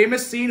सही है.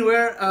 Famous scene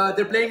where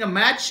they're playing a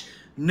match.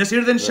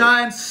 Nasiruddin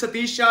Shah and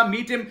Satish Shah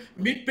meet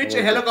pitch.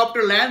 A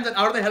helicopter lands, and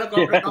out of the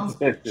helicopter comes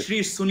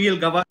Shri Sunil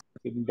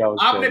Gavaskar.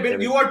 आपने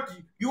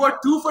you are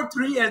 2 for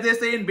 3, as they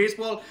say in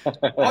baseball.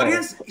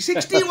 Audience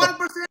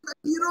 61%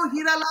 Hero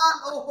Hiralal.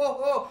 Oh ho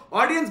ho.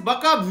 Audience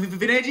बका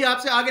विनय जी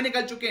आपसे आगे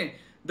निकल चुके हैं.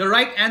 The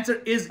right answer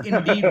is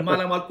indeed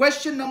Malamal.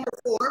 Question number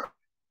 4.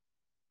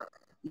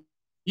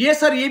 ये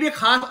sir, ये भी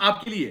खास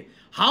आपके लिए.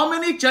 How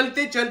many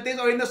चलते चलते,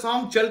 or in the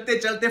song चलते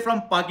चलते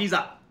from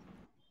Pakiza?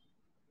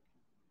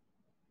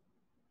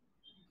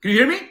 Can you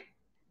hear me?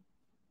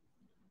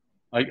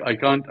 I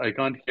can't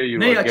hear you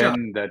नहीं,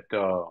 again. अच्छा. That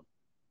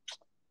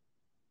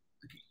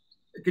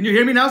Can you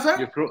hear me now, sir?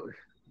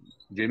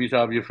 Jamie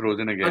Saab, you're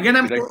frozen again. Again,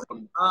 I'm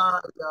frozen.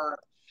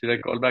 Should I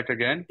call back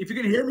again? If you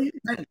can hear me.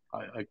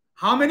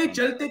 How many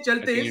चलते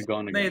चलते? I think you're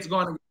gone again. No, it's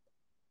gone again.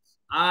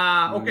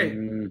 Okay.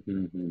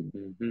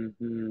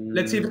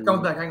 Let's see if it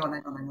comes back. Hang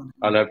on.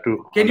 I'll have to.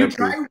 Can you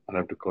try? I'll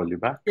have to call you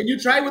back. Can you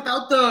try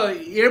without the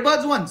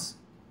earbuds once?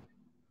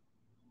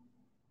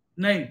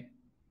 नहीं.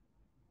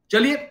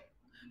 चलिए,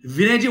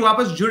 विनय जी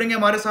वापस जुड़ेंगे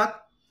हमारे साथ.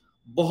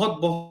 बहुत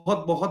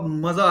बहुत बहुत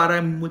मजा आ रहा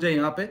है मुझे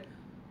यहाँ पे.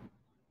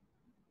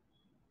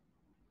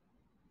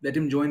 Let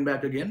him join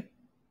back again.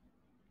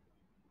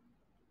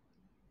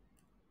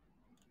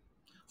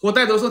 होता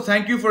है दोस्तों.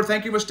 Thank you for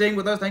staying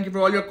with us. Thank you for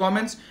all your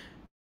comments.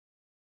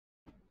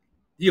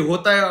 ये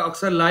होता है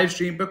अक्सर लाइव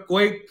स्ट्रीम पे.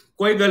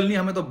 कोई गल नहीं,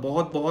 हमें तो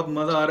बहुत बहुत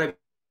मजा आ रहा है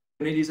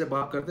विनय जी से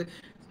बात करते.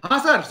 हाँ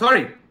sir,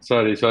 sorry,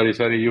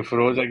 you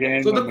froze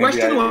again. So the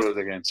question was, froze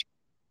again.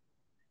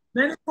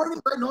 नहीं,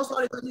 नो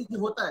सॉरी,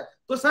 होता है.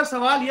 तो सर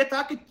सवाल ये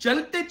था कि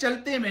चलते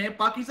चलते में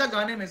पाकिस्तान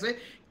गाने में से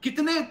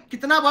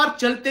कितना बार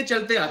चलते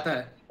चलते आता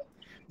है?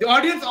 The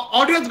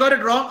audience got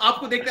it wrong.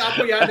 आपको देखते,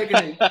 आपको याद है कि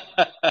नहीं?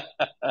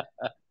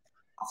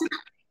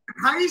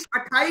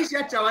 28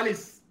 या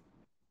 44?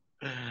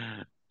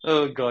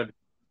 Oh God.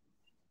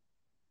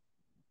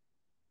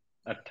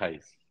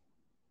 28.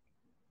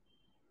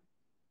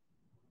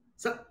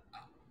 सर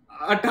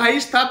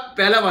 28 था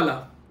पहला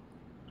वाला.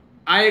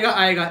 आएगा.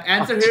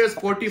 Answer here is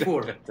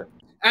 44.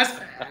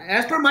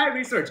 As per my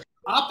research.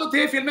 आप तो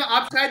थे फिल्म में,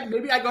 आप शायद,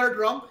 maybe I got it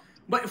wrong,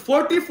 but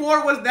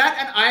 44 was that,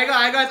 and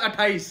आएगा is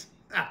 28.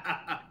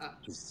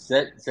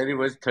 Said it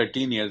was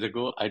 13 years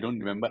ago. I don't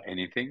remember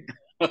anything.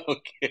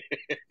 Okay.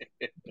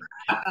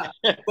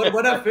 But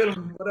what a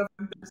film!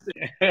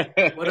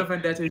 What a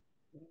fantastic!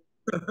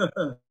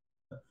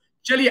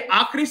 चलिए,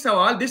 आखिरी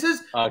सवाल. This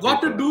is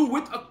got to do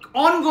with an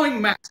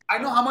ongoing match. I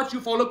know how much you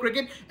follow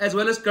cricket as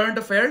well as current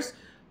affairs.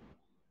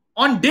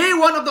 On day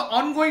 1 of the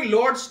ongoing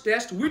Lord's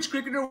Test, which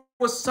cricketer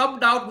was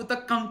subbed out with a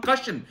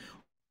concussion?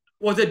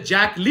 Was it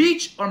Jack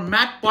Leach or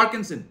Matt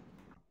Parkinson?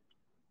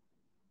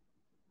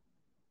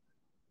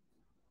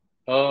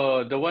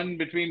 The one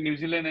between New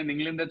Zealand and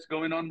England that's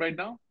going on right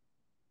now?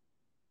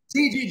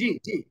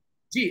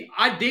 जी.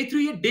 आज day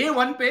 3, day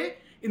 1 पे,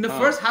 in the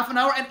first half an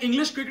hour, an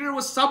English cricketer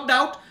was subbed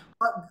out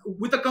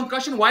with a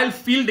concussion while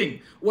fielding.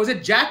 Was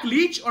it Jack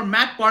Leach or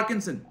Matt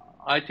Parkinson?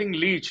 I think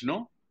Leach,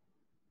 no?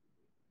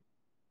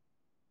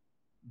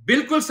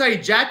 बिल्कुल सही.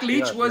 Jack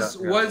Leach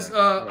was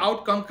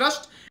out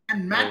concussed,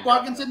 and Matt Oh God.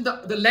 Parkinson,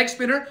 the leg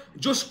spinner,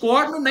 जो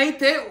squad में नहीं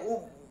थे,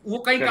 वो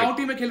कहीं Correct.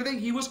 county में खेले थे.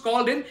 He was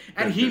called in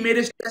and he Correct. made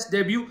his test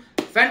debut.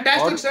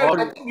 Fantastic, और sir. I और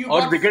think you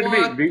और got विकेट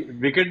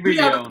भी 3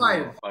 लिया out of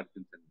उन्होंने 5.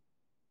 पार्किंसन.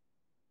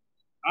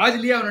 आज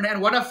लिया उन्होंने,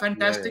 and what a Yeah,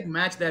 fantastic yeah,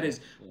 match that is.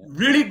 yeah,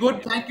 Really good.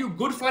 yeah. Thank you.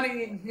 Good fun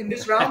in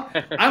this round.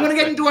 I'm going to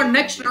get Thank into our you, thank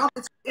next you. round.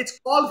 It's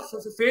called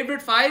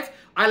favorite five.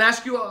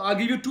 I'll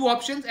give you 2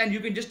 options and you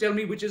can just tell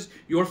me which is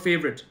your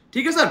favorite.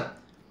 ठीक है sir?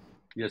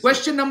 Yes, sir.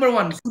 Question number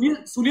 1.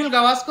 Sunil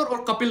Gavaskar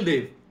or Kapil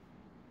Dev?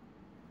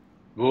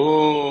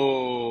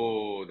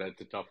 Oh,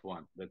 that's a tough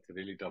one. That's a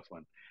really tough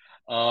one.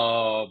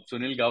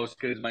 Sunil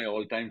Gavaskar is my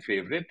all-time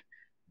favorite,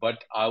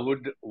 but I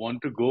would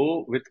want to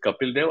go with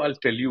Kapil Dev. I'll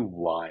tell you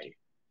why.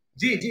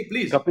 Ji,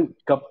 please.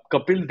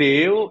 Kapil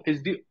Dev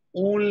is the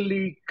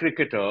only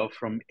cricketer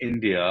from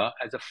India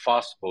as a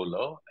fast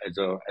bowler, as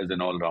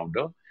an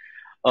all-rounder.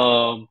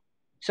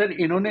 Sir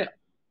इन्होंने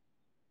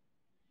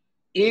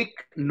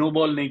एक no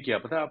ball नहीं किया,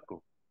 पता है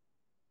आपको?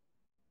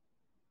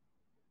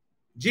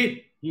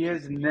 Ji. He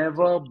has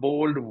never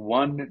bowled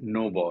one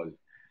no ball.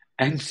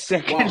 And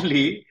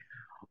secondly,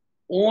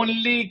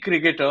 only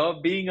cricketer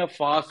being a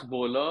fast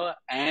bowler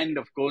and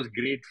of course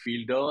great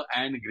fielder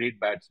and great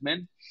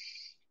batsman.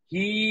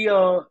 He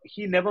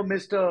never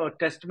missed a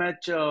test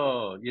match,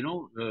 with He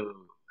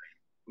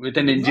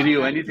an did injury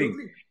not. or anything.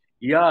 Absolutely.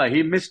 Yeah,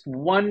 he missed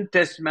one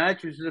test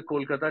match, which is a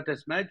Kolkata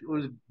test match. It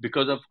was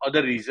because of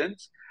other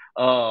reasons.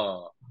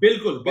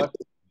 बिल्कुल, But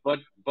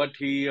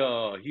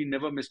बिल्कुल. he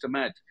never missed a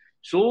match.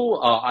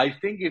 So I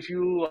think if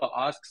you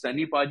ask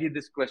Sunny Paji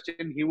this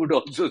question, he would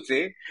also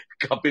say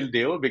Kapil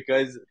Dev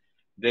because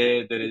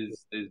there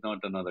is not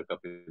another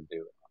Kapil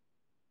Dev.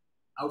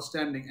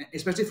 Outstanding,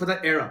 especially for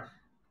that era.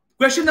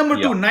 Question number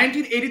 2. Yeah,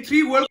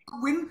 1983 World Cup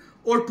win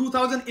or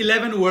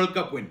 2011 World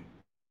Cup win?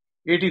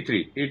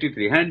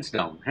 83, hands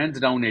down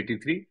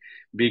 83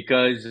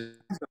 because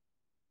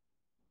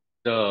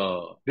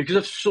because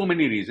of so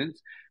many reasons.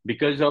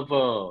 Because of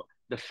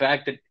the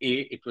fact that A,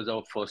 it was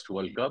our first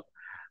World Cup.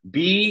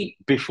 B,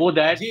 before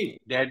that, Ji.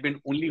 there had been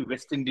only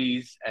West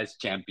Indies as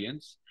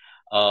champions.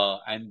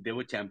 And they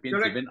were champions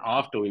Correct. even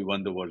after we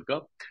won the World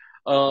Cup.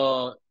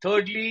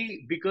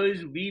 Thirdly,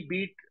 because we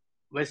beat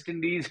West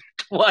Indies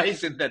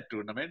twice in that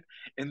tournament,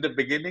 in the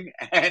beginning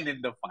and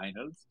in the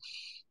finals.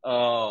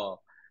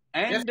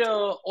 And Yes.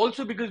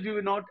 also because we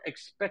were not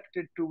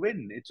expected to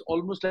win. It's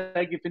almost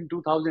like if in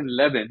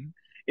 2011,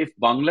 if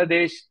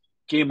Bangladesh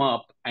came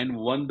up and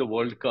won the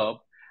World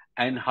Cup,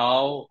 and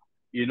how,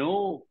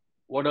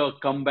 what a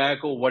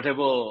comeback or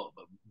whatever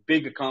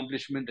big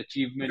accomplishment,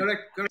 achievement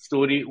Correct.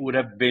 story would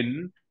have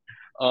been.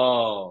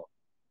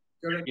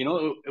 Correct.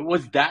 It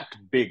was that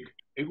big.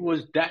 It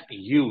was that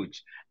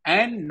huge.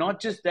 And not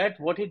just that,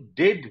 what it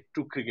did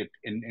to cricket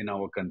in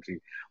our country,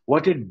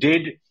 what it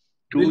did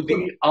to बिल्कुल.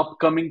 the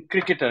upcoming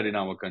cricketer in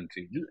our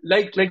country,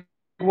 like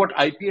what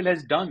IPL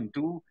has done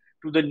to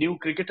the new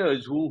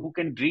cricketers who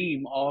can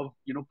dream of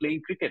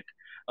playing cricket.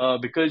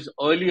 Because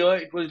earlier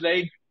it was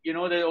like there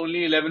are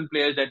only 11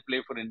 players that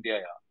play for India,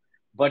 yeah.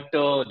 But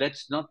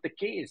that's not the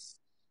case.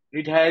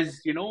 It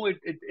has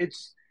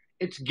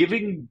it's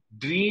giving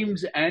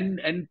dreams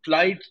and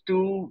flight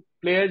to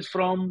players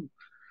from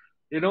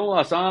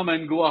Assam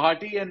and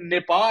Guwahati and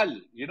Nepal.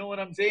 You know what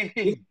I'm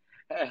saying?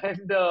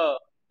 And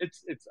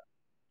it's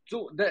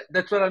so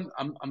that's what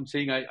I'm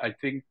saying. I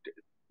think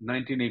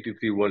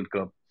 1983 World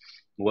Cup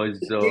was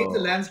It changed the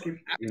landscape.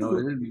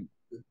 Absolutely.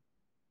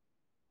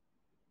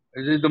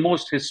 it is the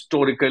most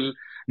historical,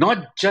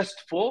 not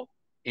just for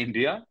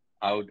India.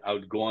 I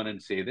would go on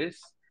and say this.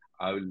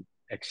 I will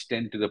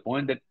extend to the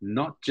point that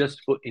not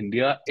just for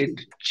India, it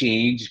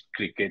changed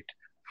cricket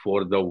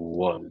for the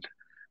world,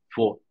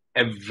 for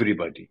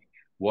everybody.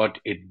 What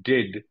it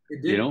did,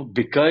 It did.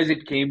 because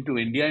it came to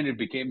India and it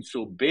became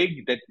so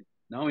big that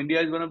now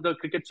India is one of the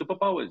cricket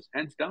superpowers,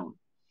 hands down.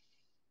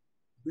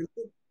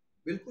 बिल्कुल.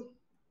 बिल्कुल.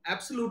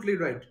 Absolutely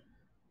right.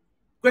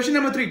 Question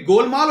number 3.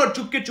 Golmaal और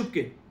Chupke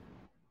Chupke?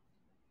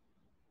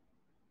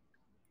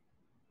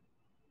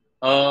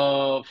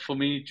 For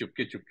me,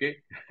 Chupke Chupke,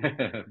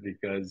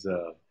 because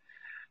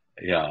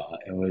yeah,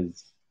 it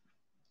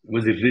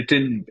was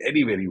written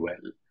very, very well.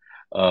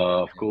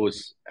 Of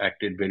course,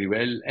 acted very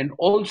well, and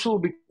also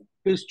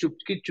because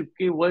Chupke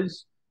Chupke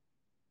was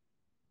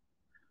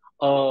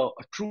a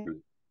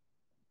true.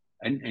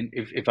 And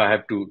if I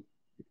have to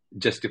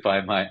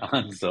justify my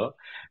answer,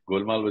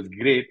 Golmaal was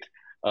great,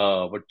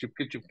 but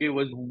Chupke Chupke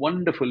was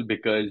wonderful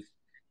because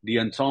the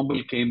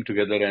ensemble came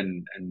together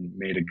and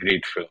made a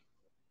great film.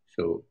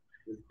 So,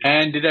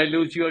 and did I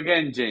lose you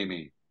again,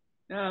 Jamie?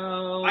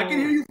 No. I can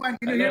hear you fine.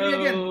 Can you hear me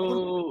again?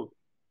 Hello.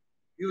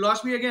 You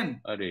lost me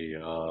again. Arey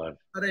yaar.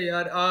 Arey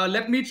yaar.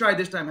 Let me try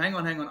this time. Hang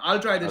on. I'll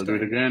try this I'll time.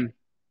 do it again.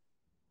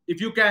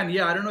 If you can.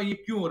 Yeah, I don't know ये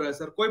क्यों हो रहा है,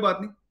 sir. कोई बात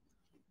नहीं.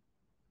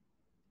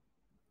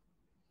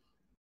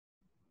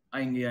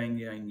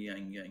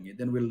 आएंगे.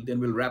 Then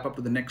we'll wrap up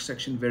to the next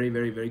section very,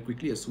 very, very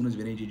quickly as soon as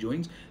Vinay ji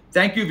joins.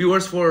 Thank you,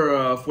 viewers,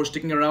 for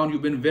sticking around.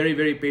 You've been very,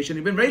 very patient.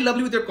 You've been very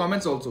lovely with your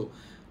comments also.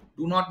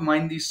 Do not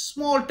mind these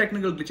small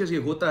technical glitches. ये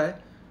होता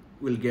है.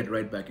 we'll get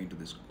right back into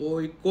this.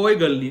 कोई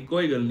गल नहीं,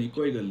 कोई गल नहीं,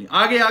 कोई गल नहीं.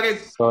 आगे आगे.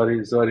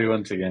 Sorry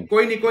once again.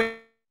 कोई नहीं.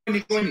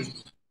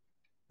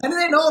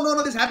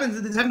 No. This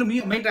happens. This happened to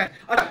me many times.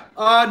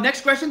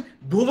 Next question.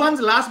 Bhuvan's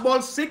last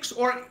ball 6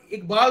 or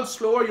Iqbal's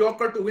slower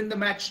Yorker to win the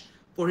match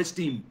for his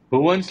team?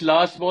 Bhuvan's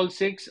last ball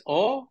 6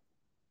 or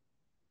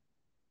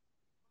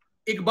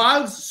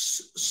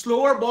Iqbal's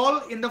slower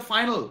ball in the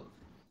final,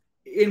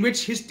 in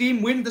which his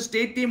team wins, the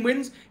state team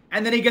wins,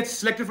 and then he gets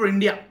selected for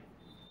India.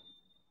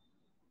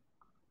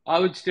 I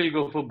would still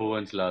go for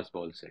Bhuvan's last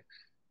ball 6.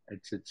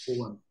 It's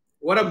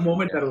What a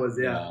moment that was.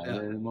 Yeah.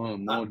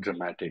 more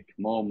dramatic.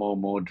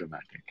 More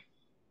dramatic.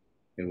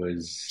 It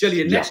was.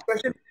 Chaliye, next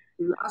question.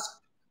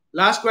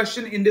 Last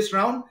question in this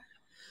round.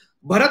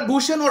 Bharat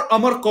Bhushan or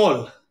Amar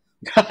Kaul?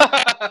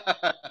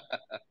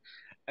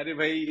 अरे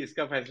भाई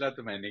इसका फैसला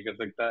तो मैं नहीं कर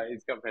सकता,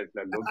 इसका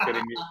फैसला लोग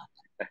करेंगे.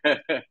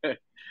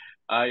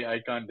 I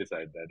can't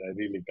decide that. I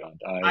really can't.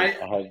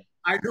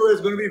 I know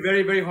it's going to be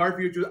very, very hard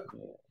for you to.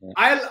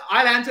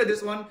 I'll answer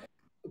this one.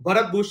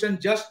 Bharat Bhushan,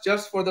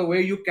 just for the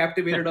way you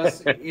captivated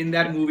us in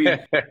that movie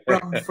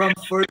from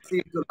first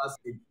scene to last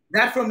scene.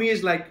 That for me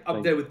is like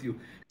up there with you.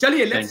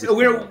 Chaliye, let's.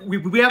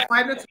 We have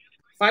 5 minutes.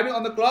 5 minutes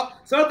on the clock.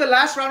 Sir, the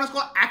last round is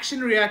called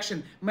action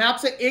reaction. मैं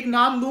आपसे एक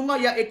नाम दूंगा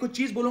या एक कुछ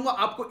चीज बोलूंगा,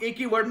 आपको एक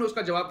ही वर्ड में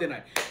उसका जवाब देना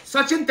है.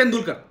 Sachin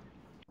Tendulkar.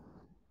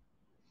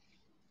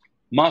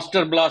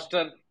 Master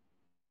blaster.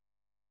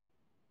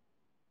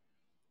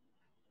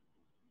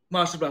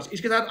 Master Blast.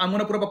 इसके साथ I'm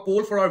going to put up a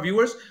poll for our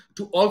viewers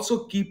to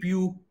also keep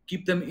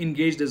them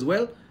engaged as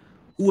well.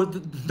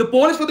 The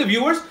poll is for the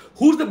viewers.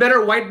 Who's the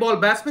better white ball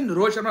batsman?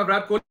 Rohit Sharma,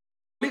 Virat Kohli.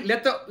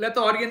 Let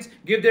the audience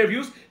give their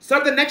views.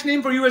 Sir, the next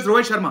name for you is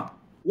Rohit Sharma.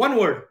 One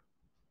word.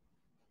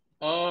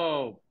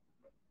 Oh,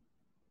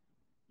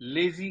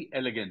 lazy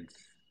elegance.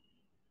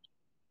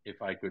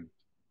 If I could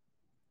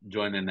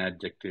join an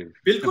adjective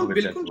with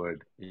that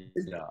word.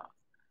 Yeah.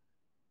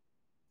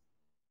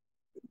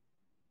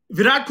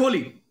 Virat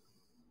Kohli.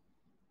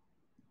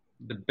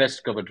 The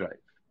best cover drive.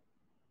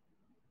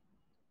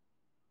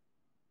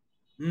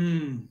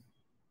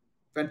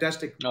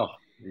 Fantastic. Oh,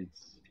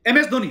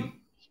 MS Dhoni.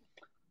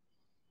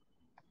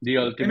 The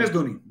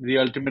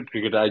ultimate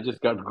cricketer. I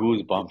just got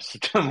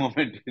goosebumps the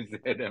moment you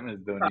said MS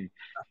Dhoni.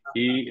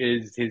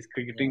 His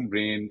cricketing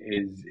brain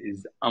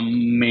is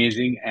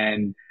amazing,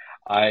 and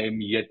I am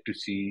yet to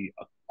see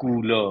a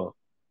cooler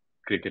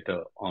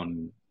cricketer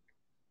on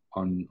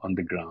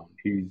the ground.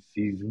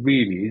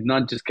 He's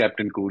not just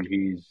Captain Cool.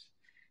 He's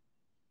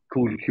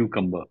cool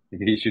cucumber.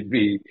 He should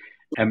be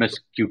MS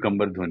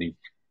Cucumber Dhoni.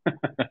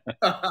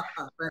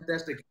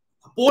 Fantastic.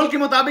 Poll के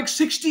मुताबिक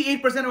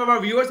 68% of our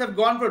viewers have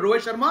gone for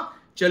Rohit Sharma.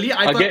 चलिए,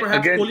 I thought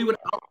perhaps Kohli would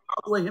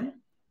outweigh him,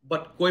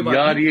 but कोई बात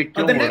नहीं. यार ये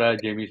क्यों हो रहा है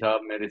जेमी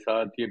साहब मेरे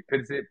साथ? ये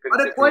फिर से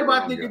अरे कोई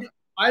बात नहीं.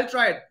 I'll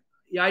try it.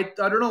 Yeah, I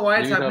don't know why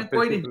it's happening.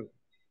 कोई नहीं.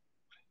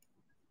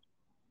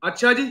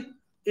 अच्छा जी,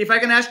 if I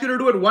can ask you to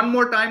do it one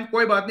more time,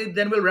 कोई बात नहीं.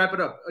 Then we'll wrap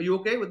it up. Are you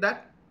okay with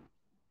that?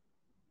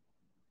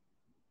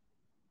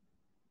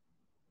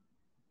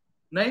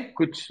 नहीं?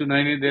 कुछ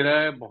सुनाई नहीं दे रहा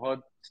है,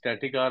 बहुत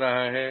स्टैटिक आ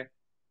रहा है.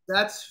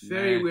 That's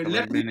very weird.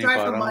 Let me try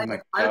from my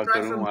end. I'll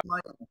try from my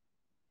end.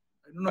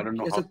 I don't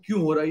know ऐसा क्यों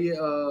हो रहा है ये.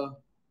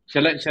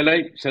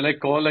 Shall I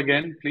call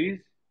again, please?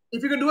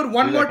 If you can do it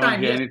one more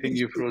time. Yes, anything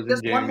you frozen,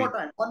 just Jamie.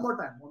 One more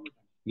time.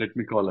 Let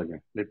me call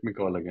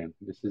again.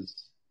 This is.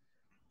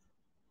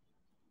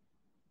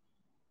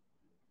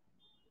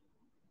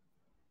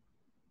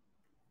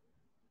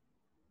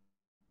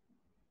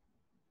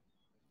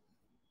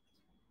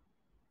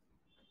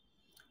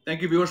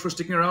 Thank you, viewers, for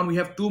sticking around. We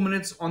have 2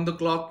 minutes on the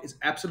clock. It's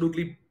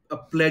absolutely a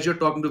pleasure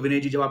talking to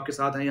Vinay ji जब आपके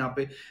साथ हैं यहाँ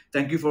पे.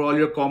 Thank you for all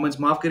your comments.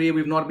 माफ करिए,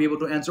 we've not been able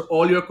to answer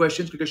all your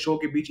questions क्योंकि show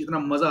के बीच इतना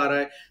मजा आ रहा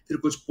है. फिर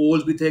कुछ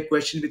polls भी थे,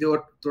 questions भी थे और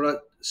थोड़ा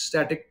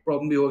static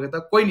problem भी हो गया था.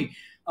 कोई नहीं.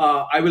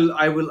 I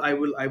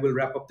will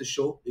wrap up the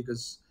show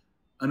because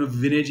I know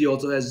Vinay ji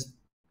also has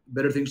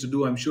better things to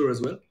do, I'm sure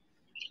as well.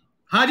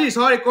 हाँ जी,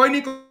 sorry, कोई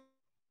नहीं.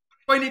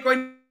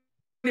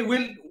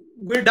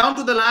 We're down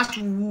to the last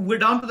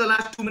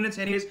 2 minutes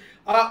anyways.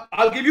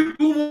 I'll give you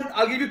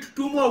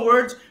two more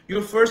words.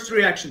 Your first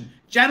reaction.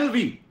 Channel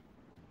V.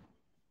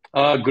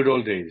 Good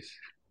old days.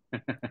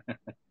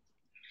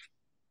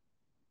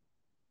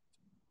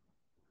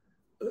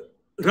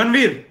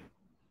 Ranveer.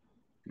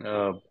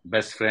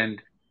 Best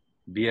friend.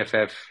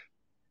 BFF.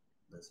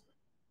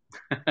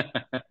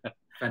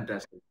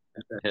 Fantastic.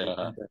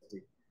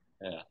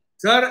 Yeah.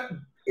 Sir,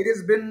 it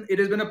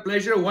has been a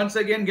pleasure once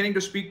again getting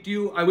to speak to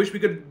you. I wish we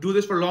could do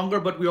this for longer,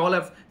 but we all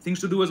have things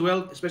to do as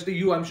well. Especially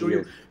you, I'm sure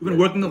you've been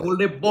working the whole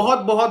day.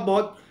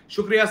 बहुत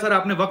शुक्रिया sir,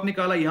 आपने वक्त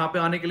निकाला यहाँ पे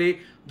आने के लिए.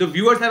 The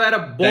viewers have had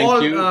a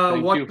ball.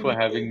 Thank you for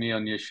having me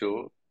on your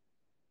show.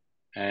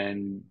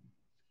 And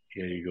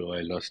here you go.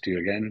 I lost you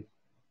again.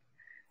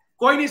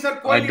 कोई नहीं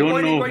sir, I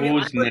don't know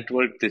whose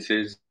network this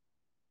is.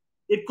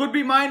 It could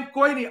be mine.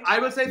 कोई नहीं. I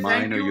will say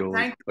thank you.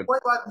 Thank you.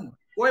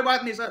 कोई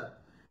बात नहीं sir.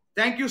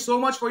 Thank you so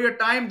much for your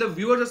time. The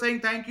viewers are saying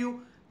thank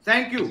you.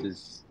 Thank you.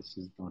 This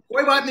is not.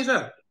 कोई बात नहीं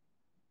sir.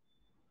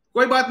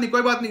 कोई बात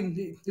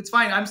नहीं. It's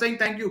fine. I'm saying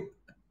thank you.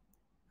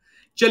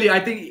 चलिए, आई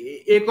थिंक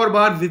एक और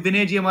बार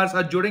विनय जी हमारे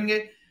साथ जुड़ेंगे.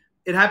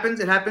 It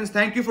happens.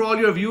 Thank you for all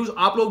your views.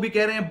 आप लोग भी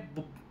कह रहे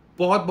हैं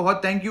बहुत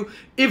बहुत thank you.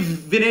 If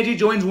Vinay ji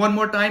joins one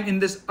more time in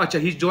this, अच्छा,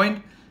 he's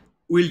joined,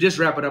 we'll just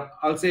wrap it up.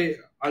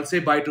 I'll say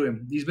bye to him.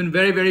 He's been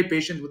very very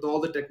patient with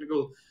all the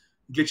technical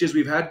glitches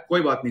we've had.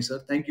 कोई बात नहीं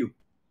sir, thank you.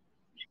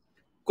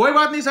 कोई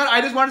बात नहीं sir,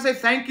 I just want to say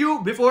thank you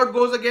before it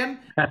goes again.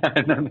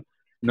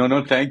 No,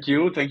 thank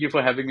you. Thank you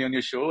for having me on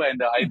your show.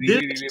 And I दिल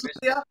really, से really wish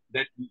शुक्रिया.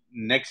 that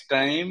next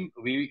time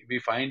we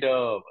find a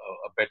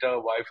better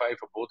Wi-Fi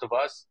for both of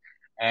us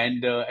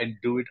and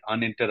do it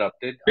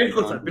uninterrupted. I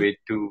बिल्कुल sir, can't बिल्कुल. wait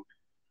to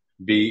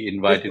be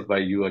invited बिल्कुल. by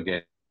you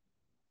again.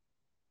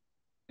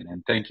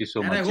 And thank you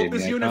so And I much, hope to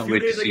Jamie. see I you in a can't few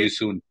wait to days see you again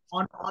soon.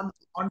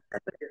 on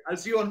set again.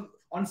 I'll see you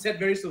on set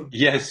very soon.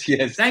 Yes,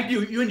 yes. Thank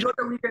you. You enjoy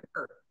the weekend,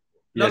 sir.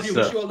 Love Yes, you.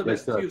 Wish sir. you all the Yes,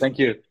 best. See sir. you soon. Thank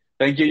you.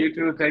 Thank you. You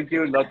too. Thank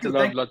you. Thank you.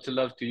 Thank you. Lots of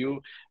love to you,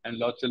 and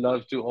lots of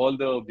love to all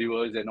the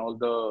viewers and all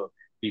the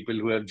people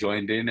who have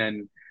joined in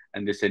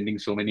and they're sending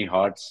so many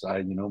hearts.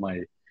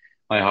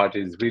 My heart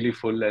is really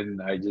full,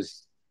 and I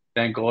just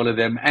thank all of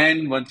them,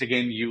 and once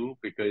again you,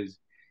 because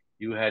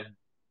you had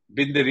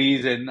been the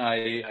reason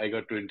I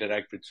got to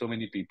interact with so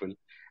many people,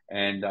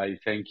 and I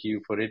thank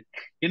you for it.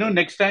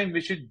 Next time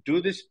we should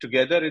do this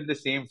together in the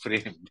same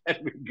frame.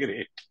 That'd be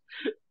great.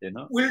 You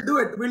know. We'll do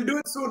it. We'll do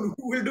it soon.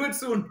 We'll do it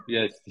soon.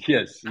 Yes,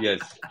 yes, yes.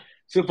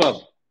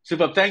 Superb.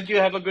 Superb. Thank you.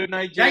 Have a good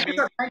night, Thank you, Jamie.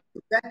 sir. Thank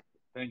you.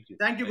 Thank you. Thank you. Good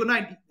Thank you.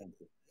 night. Thank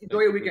you. Enjoy Thank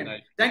your you. Good weekend.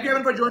 night. Good Thank you, night.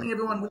 everyone, for Good joining, night.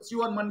 everyone. We'll see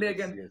you on Monday Yes,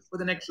 again yes. for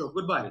the next show.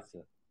 Goodbye. Yes,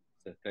 sir.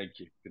 Sir,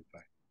 thank you.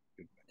 Goodbye.